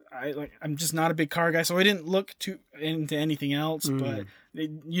 I'm just not a big car guy, so I didn't look too into anything else. But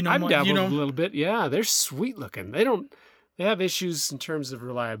I've dabbled a little bit. Yeah, they're sweet looking. They have issues in terms of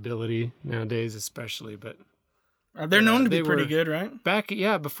reliability nowadays, especially, but they're known to be pretty good, right?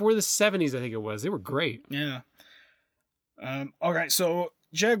 Before the 70s, I think it was. They were great. Yeah. All right, so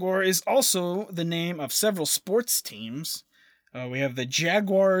Jaguar is also the name of several sports teams. We have the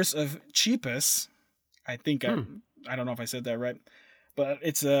Jaguars of Chiapas. I think I don't know if I said that right, but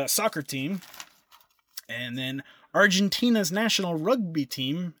it's a soccer team. And then Argentina's national rugby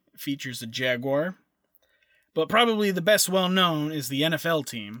team features a Jaguar. But probably the best well-known is the NFL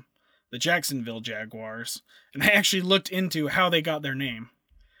team, the Jacksonville Jaguars. And I actually looked into how they got their name.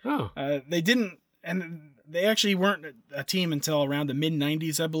 Oh. They actually weren't a team until around the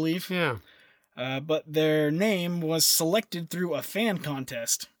mid-90s, I believe. Yeah. But their name was selected through a fan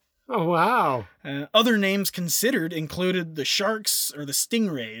contest. Oh, wow. Other names considered included the Sharks or the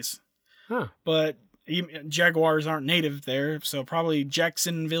Stingrays. Huh. But Jaguars aren't native there, so probably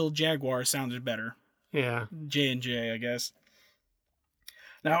Jacksonville Jaguar sounded better. Yeah. J&J, I guess.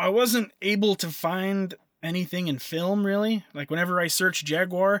 Now, I wasn't able to find anything in film, really. Like, whenever I searched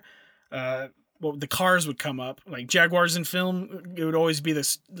Jaguar, the cars would come up. Like, Jaguars in film, it would always be the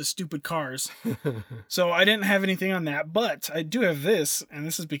stupid cars. So I didn't have anything on that, but I do have this, and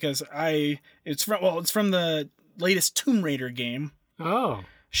this is because it's from the latest Tomb Raider game. Oh.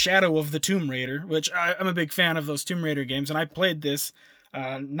 Shadow of the Tomb Raider, which I'm a big fan of those Tomb Raider games, and I played this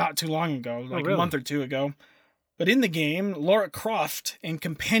not too long ago, really? A month or two ago. But in the game, Lara Croft and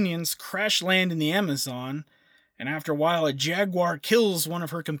companions crash land in the Amazon, and after a while, a jaguar kills one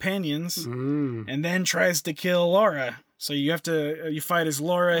of her companions, and then tries to kill Lara. So you fight as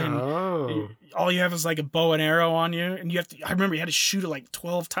Lara, and all you have is like a bow and arrow on you, and I remember you had to shoot it like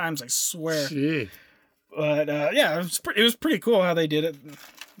 12 times, I swear. Gee. But it was pretty cool how they did it.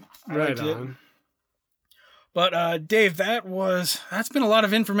 Right on. But Dave, that's been a lot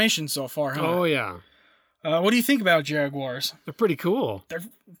of information so far, huh? Oh yeah. What do you think about Jaguars? They're pretty cool. They're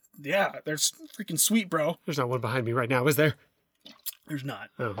freaking sweet, bro. There's not one behind me right now, is there? There's not.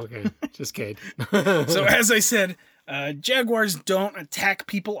 Oh, okay. Just kidding. So as I said, Jaguars don't attack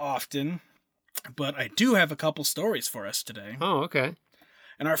people often, but I do have a couple stories for us today. Oh, okay.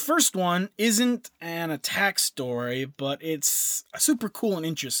 And our first one isn't an attack story, but it's a super cool and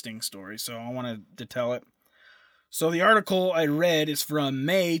interesting story, so I wanted to tell it. So the article I read is from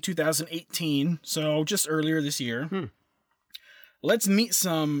May 2018, so just earlier this year. Let's meet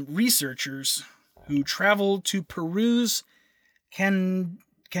some researchers who traveled to Peru's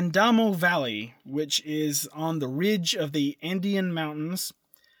Candamo Valley, which is on the ridge of the Andean Mountains.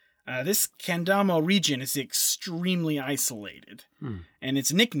 This Candamo region is extremely isolated, and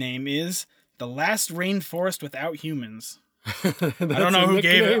its nickname is the last rainforest without humans. I don't know who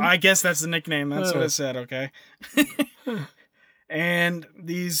gave it. I guess that's the nickname. That's what it said, okay? And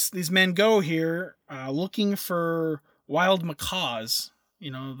these men go here looking for wild macaws,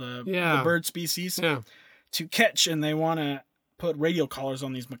 the bird species, to catch, and they want to put radio collars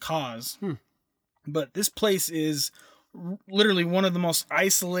on these macaws. But this place is literally one of the most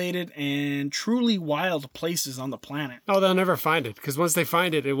isolated and truly wild places on the planet. Oh, they'll never find it, because once they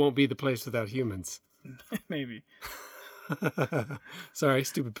find it, it won't be the place without humans. Maybe. Sorry,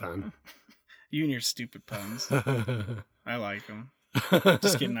 stupid pun. You and your stupid puns. I like them.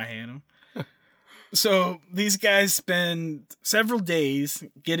 Just kidding, I hate them. So these guys spend several days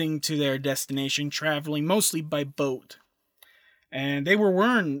getting to their destination, traveling mostly by boat. And they were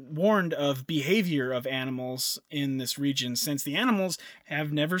warned of behavior of animals in this region, since the animals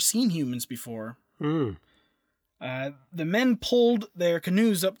have never seen humans before. The men pulled their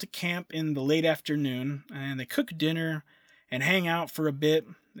canoes up to camp in the late afternoon, and they cook dinner and hang out for a bit.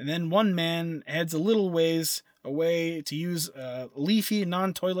 And then one man heads a little ways away to use a leafy,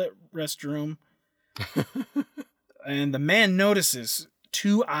 non-toilet restroom. And the man notices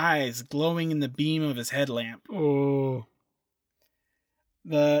 2 eyes glowing in the beam of his headlamp. Oh.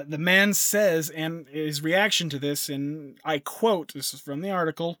 The man says, and his reaction to this, and I quote, this is from the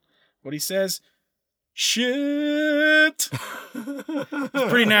article, what he says, "Shit!" It's a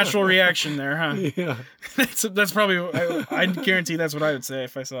pretty natural reaction there, huh? Yeah. That's probably, I guarantee that's what I would say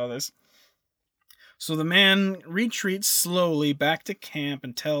if I saw this. So the man retreats slowly back to camp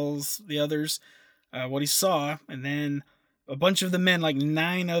and tells the others what he saw, and then a bunch of the men, like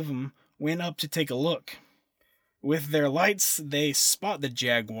 9 of them, went up to take a look. With their lights, they spot the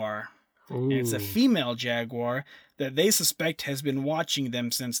jaguar. And it's a female jaguar that they suspect has been watching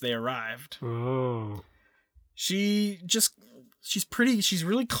them since they arrived. Oh. She's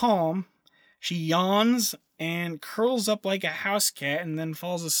really calm, She yawns and curls up like a house cat and then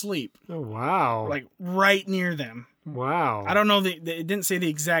falls asleep. Oh, wow. Like right near them. Wow. I don't know, it didn't say the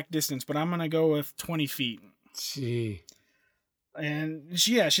exact distance, but I'm going to go with 20 feet. Gee. And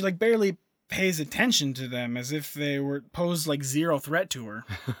she like barely pays attention to them as if they were posed like zero threat to her.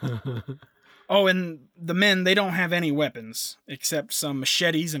 Oh, and the men, they don't have any weapons except some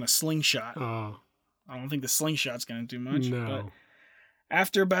machetes and a slingshot. Oh. I don't think the slingshot's going to do much. No. But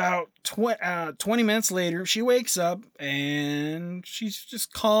after about 20 minutes later, she wakes up and she's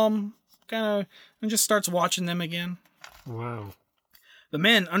just calm, kind of, and just starts watching them again. Wow. The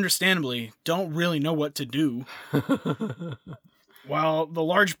men, understandably, don't really know what to do. While the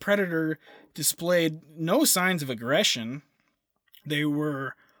large predator displayed no signs of aggression, they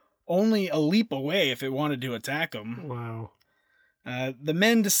were only a leap away if it wanted to attack them. Wow. The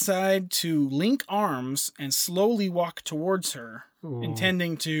men decide to link arms and slowly walk towards her,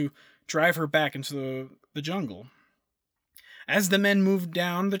 intending to drive her back into the jungle. As the men move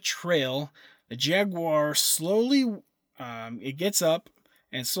down the trail, the jaguar slowly it gets up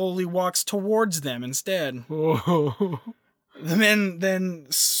and slowly walks towards them instead. Whoa. The men then,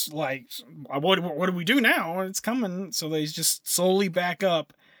 like, what do we do now? It's coming. So they just slowly back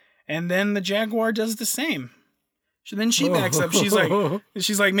up. And then the jaguar does the same. Then she backs up. She's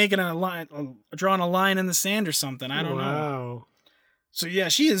like making a line, drawing a line in the sand or something. I don't know. So yeah,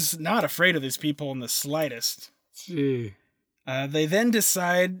 she is not afraid of these people in the slightest. Gee. They then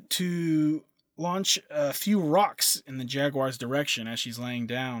decide to launch a few rocks in the jaguar's direction as she's laying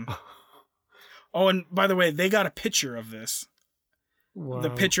down. Oh, and by the way, they got a picture of this. Wow. The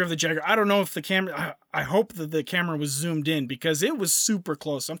picture of the jaguar. I don't know if the camera... I hope that the camera was zoomed in because it was super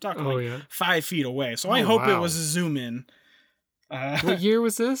close. I'm talking 5 feet away. So I hope it was a zoom in. What year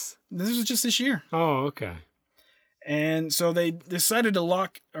was this? This was just this year. Oh, okay. And so they decided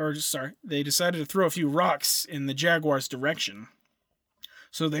they decided to throw a few rocks in the jaguar's direction.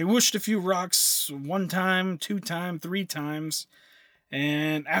 So they whooshed a few rocks 1 time, 2 times, 3 times.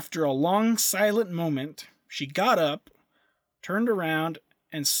 And after a long silent moment, she got up, turned around,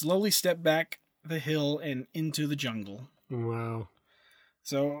 and slowly stepped back the hill and into the jungle. Wow.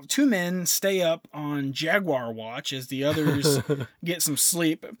 So 2 men stay up on jaguar watch as the others get some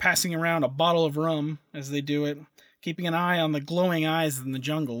sleep, passing around a bottle of rum as they do it, keeping an eye on the glowing eyes in the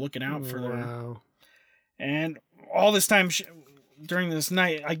jungle, looking out for them. And all this time, during this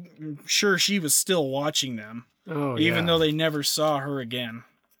night, I'm sure she was still watching them. Oh, even though they never saw her again.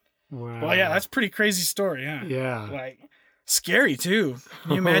 Wow. Well, yeah, that's a pretty crazy story, huh? Yeah. Like, scary, too.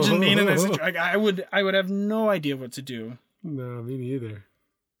 Can you imagine being in this situation? I would have no idea what to do. No, me neither.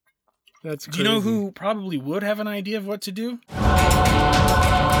 That's crazy. Do you know who probably would have an idea of what to do?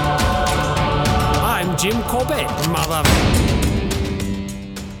 I'm Jim Corbett, mother...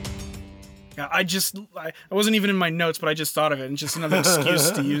 I wasn't even in my notes, but I just thought of it, and just another excuse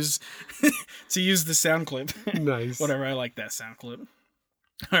to use the sound clip. Nice. Whatever, I like that sound clip.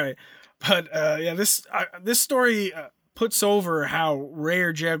 All right, but yeah, this story puts over how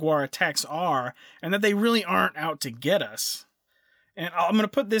rare jaguar attacks are, and that they really aren't out to get us. And I'm going to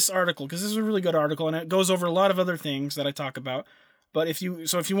put this article because this is a really good article, and it goes over a lot of other things that I talk about. But if you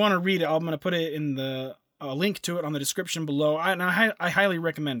want to read it, I'm going to put it in the link to it on the description below. I highly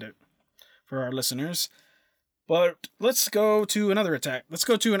recommend it for our listeners. But let's go to another attack. Let's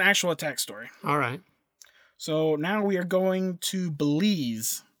go to an actual attack story. All right. So now we are going to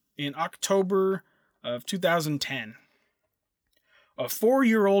Belize in October of 2010. A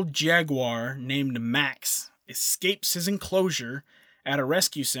 4-year-old jaguar named Max escapes his enclosure at a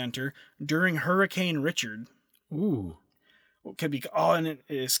rescue center during Hurricane Richard. Ooh. And it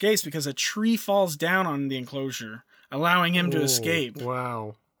escapes because a tree falls down on the enclosure, allowing him to escape.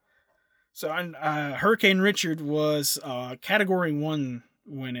 Wow. So Hurricane Richard was Category 1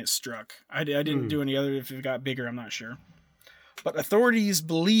 when it struck. I didn't do any other. If it got bigger, I'm not sure. But authorities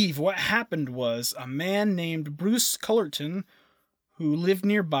believe what happened was a man named Bruce Cullerton, who lived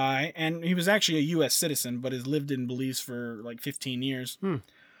nearby, and he was actually a U.S. citizen, but has lived in Belize for like 15 years.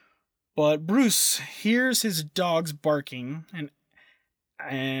 But Bruce hears his dogs barking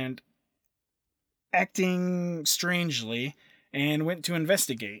and acting strangely and went to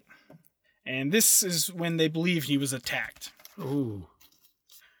investigate. And this is when they believe he was attacked. Ooh.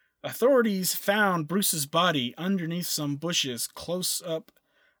 Authorities found Bruce's body underneath some bushes close to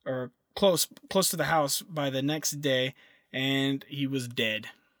the house by the next day, and he was dead.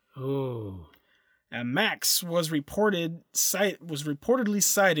 Oh. And Max was reportedly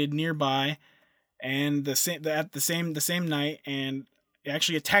sighted nearby, and the same night, and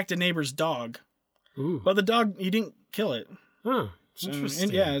actually attacked a neighbor's dog. Ooh. But the dog, he didn't kill it. Huh. Interesting.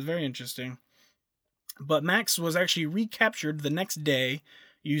 Yeah, it's very interesting. But Max was actually recaptured the next day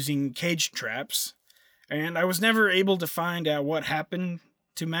using cage traps, and I was never able to find out what happened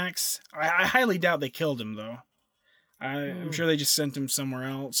to Max. I highly doubt they killed him, though. I'm sure they just sent him somewhere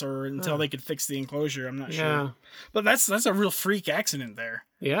else, or until they could fix the enclosure. I'm not sure. But that's a real freak accident there.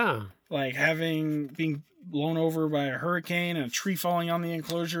 Yeah. Like being blown over by a hurricane and a tree falling on the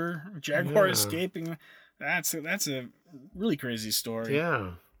enclosure, a jaguar escaping. That's a really crazy story.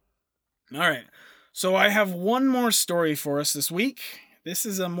 Yeah. All right. So I have one more story for us this week. This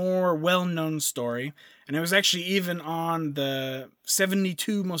is a more well-known story, and it was actually even on the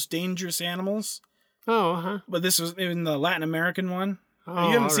 72 most dangerous animals. Oh, huh. But this was in the Latin American one. Oh,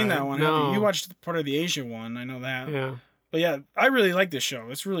 you haven't seen that one, have no. you? You watched part of the Asia one, I know that. Yeah. But yeah, I really like this show.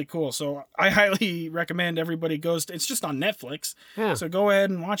 It's really cool. So I highly recommend everybody goes to, it's just on Netflix. Yeah. So go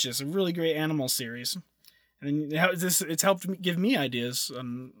ahead and watch this. A really great animal series. And it's helped give me ideas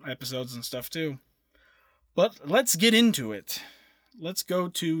on episodes and stuff too. But let's get into it. Let's go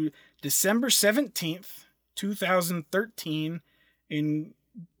to December 17th, 2013 in...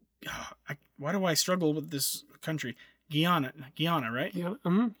 why do I struggle with this country? Guyana, right? Yeah.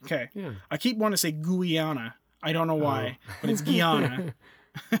 Okay. Yeah. I keep wanting to say Guyana. I don't know why, but it's Guyana.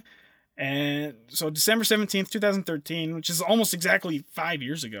 And so December 17th, 2013, which is almost exactly 5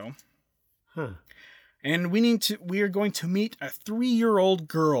 years ago. Huh. And we are going to meet a 3-year-old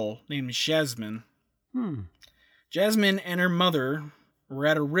girl named Jasmine. Jasmine and her mother were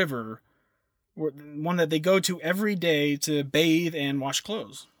at a river, one that they go to every day to bathe and wash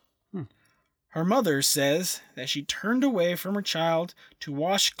clothes. Her mother says that she turned away from her child to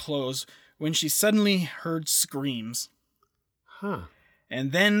wash clothes when she suddenly heard screams. Huh.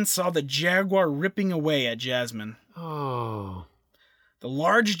 And then saw the jaguar ripping away at Jasmine. Oh. The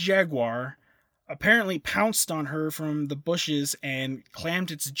large jaguar apparently pounced on her from the bushes and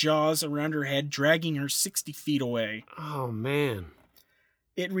clamped its jaws around her head, dragging her 60 feet away. Oh, man.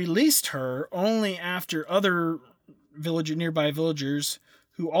 It released her only after other nearby villagers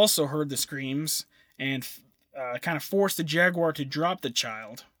who also heard the screams and kind of forced the jaguar to drop the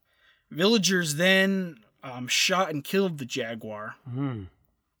child. Villagers then shot and killed the jaguar.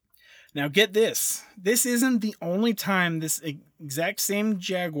 Now get this. This isn't the only time this exact same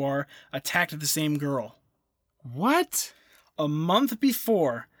jaguar attacked the same girl. What? A month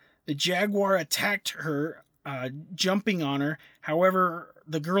before, the jaguar attacked her, jumping on her. However,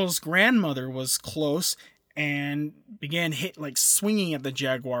 the girl's grandmother was close and began swinging at the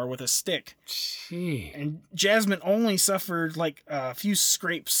jaguar with a stick. Gee. And Jasmine only suffered a few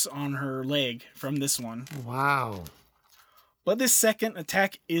scrapes on her leg from this one. Wow. But this second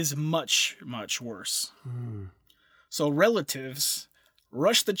attack is much, much worse. So relatives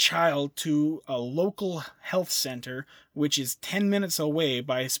rushed the child to a local health center, which is 10 minutes away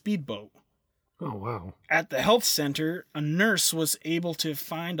by a speedboat. Oh, wow. At the health center, a nurse was able to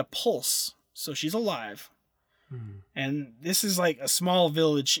find a pulse, so she's alive. And this is like a small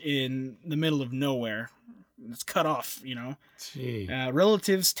village in the middle of nowhere. It's cut off, Gee.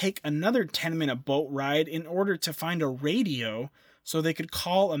 Relatives take another 10-minute boat ride in order to find a radio so they could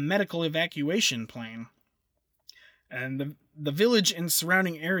call a medical evacuation plane. And the village and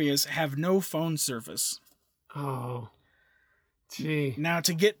surrounding areas have no phone service. Oh. Gee. Now,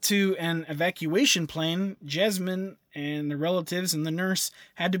 to get to an evacuation plane, Jasmine and the relatives and the nurse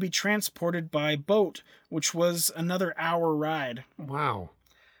had to be transported by boat, which was another hour ride. Wow.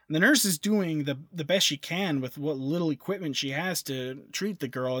 The nurse is doing the best she can with what little equipment she has to treat the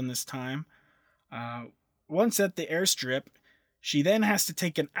girl in this time. Once at the airstrip, she then has to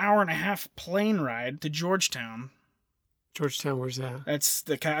take an 1.5-hour plane ride to Georgetown. Georgetown, where's that? That's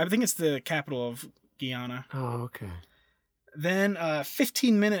I think it's the capital of Guyana. Oh, okay. Then a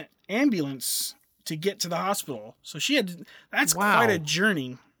 15-minute ambulance to get to the hospital. So that's Wow. quite a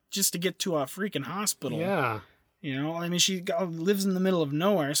journey just to get to a freaking hospital. Yeah. She lives in the middle of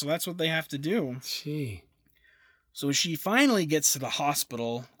nowhere, so that's what they have to do. Gee. So she finally gets to the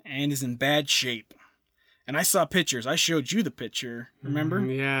hospital and is in bad shape. And I saw pictures. I showed you the picture, remember?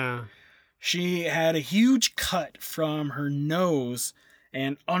 Yeah. She had a huge cut from her nose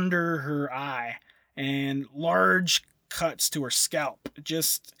and under her eye, and large cuts to her scalp.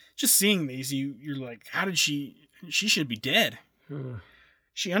 Just seeing these, you're like, how did she should be dead.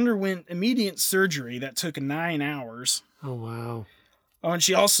 She underwent immediate surgery that took 9 hours. Oh, wow. Oh, and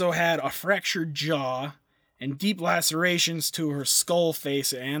she also had a fractured jaw and deep lacerations to her skull,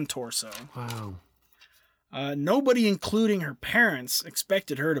 face, and torso. Wow. Nobody, including her parents,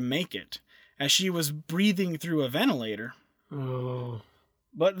 expected her to make it, as she was breathing through a ventilator. Oh.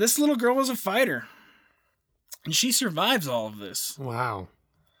 But this little girl was a fighter, and she survives all of this. Wow.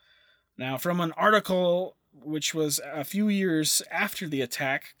 Now, from an article which was a few years after the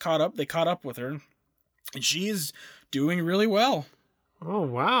attack, they caught up with her, and she is doing really well. Oh,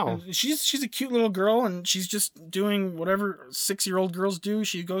 wow. And she's a cute little girl, and she's just doing whatever 6-year-old girls do.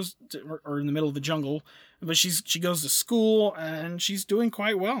 She goes or in the middle of the jungle, but she goes to school, and she's doing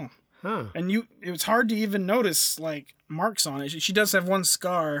quite well. Huh. And it was hard to even notice like marks on it. She does have one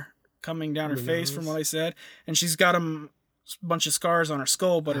scar coming down her face, from what I said, and she's got a bunch of scars on her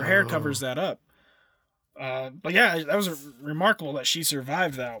skull, but her hair covers that up. But yeah, that was remarkable that she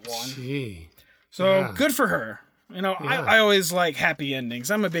survived that one. Gee. So good for her. You know, Yeah. I always like happy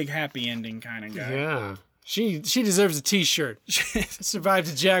endings. I'm a big happy ending kind of guy. Yeah. She deserves a T-shirt. Survived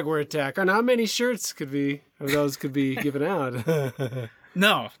a jaguar attack. And how many shirts of those could be given out?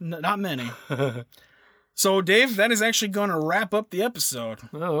 No, not many. So, Dave, that is actually going to wrap up the episode.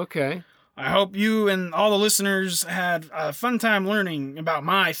 Oh, okay. I hope you and all the listeners had a fun time learning about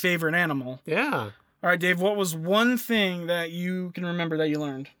my favorite animal. Yeah. All right, Dave, what was one thing that you can remember that you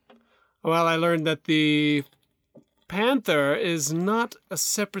learned? Well, I learned that the panther is not a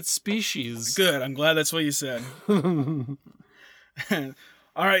separate species. Good. I'm glad that's what you said. All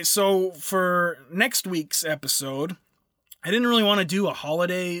right, so for next week's episode, I didn't really want to do a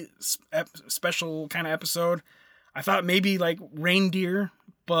holiday special kind of episode. I thought maybe like reindeer,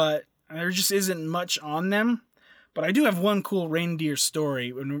 but there just isn't much on them. But I do have one cool reindeer story,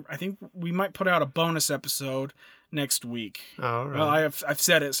 and I think we might put out a bonus episode next week. All right. Well, I've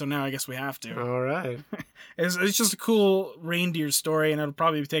said it, so now I guess we have to. All right. It's just a cool reindeer story, and it'll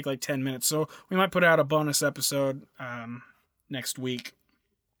probably take like 10 minutes. So we might put out a bonus episode next week.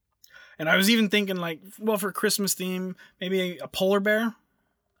 And I was even thinking, like, well, for Christmas theme, maybe a polar bear.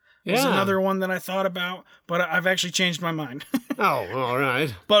 Yeah. Was another one that I thought about, but I've actually changed my mind. Oh, all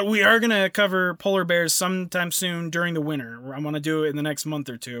right. But we are going to cover polar bears sometime soon during the winter. I want to do it in the next month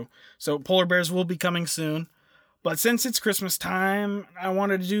or two. So polar bears will be coming soon. But since it's Christmas time, I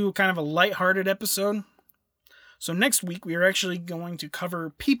wanted to do kind of a lighthearted episode. So next week, we are actually going to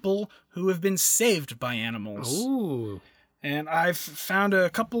cover people who have been saved by animals. Ooh. And I've found a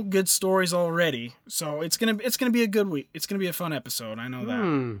couple good stories already. So it's gonna be a good week. It's gonna be a fun episode. I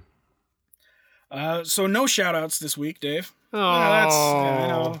know that. So no shout outs this week, Dave. Oh. I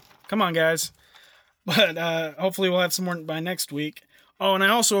know. Come on, guys. But hopefully we'll have some more by next week. Oh, and I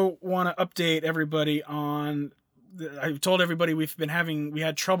also want to update everybody on. I told everybody we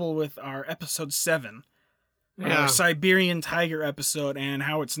had trouble with our episode 7. Yeah. Our Siberian tiger episode, and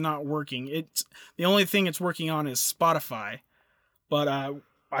how it's not working. It's the only thing it's working on is Spotify, but I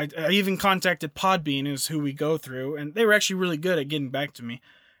even contacted Podbean, is who we go through, and they were actually really good at getting back to me.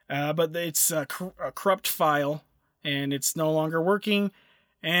 But it's a corrupt file, and it's no longer working.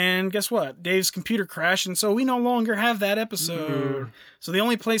 And guess what? Dave's computer crashed, and so we no longer have that episode. So the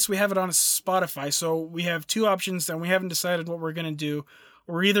only place we have it on is Spotify. So we have two options, and we haven't decided what we're gonna do.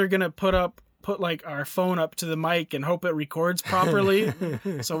 We're either gonna put like our phone up to the mic and hope it records properly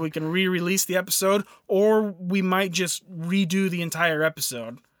so we can re-release the episode, or we might just redo the entire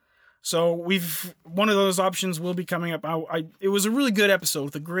episode. So one of those options will be coming up. It was a really good episode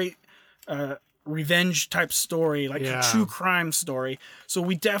with a great revenge type story, like a true crime story. So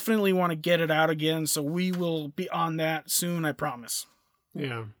we definitely want to get it out again. So we will be on that soon, I promise.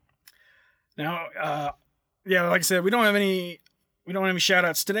 Yeah. Now, like I said, we don't have any shout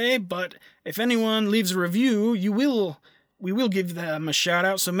outs today, but if anyone leaves a review, we will give them a shout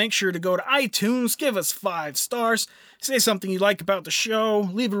out. So make sure to go to iTunes, give us 5 stars, say something you like about the show,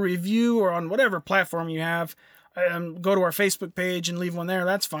 leave a review, or on whatever platform you have. Go to our Facebook page and leave one there.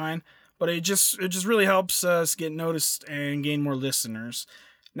 That's fine. But it just really helps us get noticed and gain more listeners.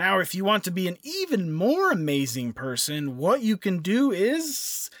 Now, if you want to be an even more amazing person, what you can do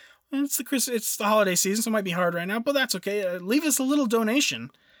is, it's the holiday season, so it might be hard right now, but that's okay. Leave us a little donation.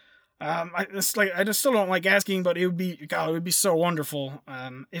 I just still don't like asking, but it would be so wonderful.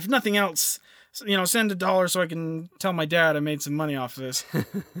 If nothing else, send $1 so I can tell my dad I made some money off this.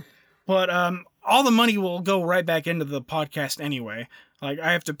 But all the money will go right back into the podcast anyway. Like,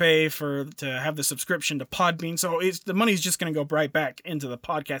 I have to pay to have the subscription to Podbean, so the money's just going to go right back into the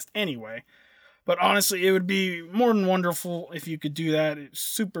podcast anyway. But honestly, it would be more than wonderful if you could do that. It's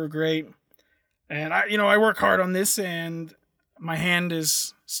super great. And I work hard on this, and my hand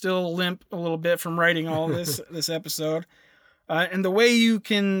is still limp a little bit from writing all this episode. And the way you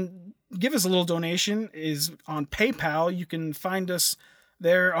can give us a little donation is on PayPal. You can find us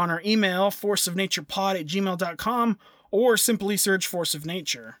there on our email, forceofnaturepod@gmail.com, or simply search Force of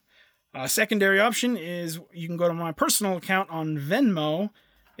Nature. Secondary option is you can go to my personal account on Venmo.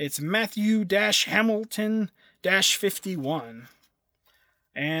 It's Matthew-Hamilton-51.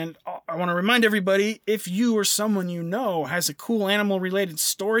 And I want to remind everybody, if you or someone you know has a cool animal-related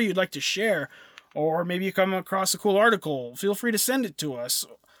story you'd like to share, or maybe you come across a cool article, feel free to send it to us.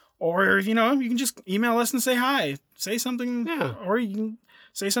 Or, you can just email us and say hi. Say something, or you can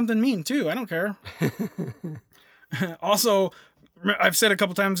say something mean, too. I don't care. Also, I've said a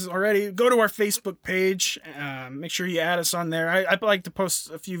couple times already, go to our Facebook page. Make sure you add us on there. I like to post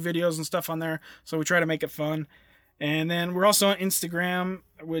a few videos and stuff on there, so we try to make it fun. And then we're also on Instagram,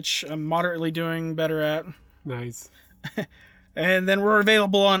 which I'm moderately doing better at. Nice. And then we're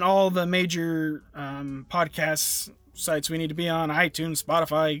available on all the major podcast sites we need to be on: iTunes,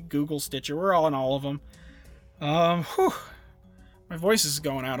 Spotify, Google, Stitcher. We're all on all of them. My voice is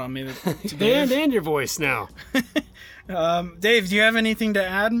going out on me today. and your voice now. Dave, do you have anything to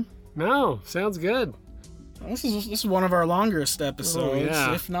add? No, sounds good. This is one of our longest episodes,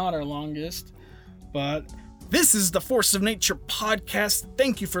 if not our longest. But this is the Force of Nature podcast.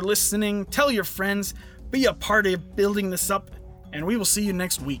 Thank you for listening. Tell your friends. Be a part of building this up. And we will see you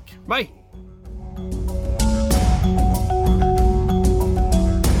next week. Bye.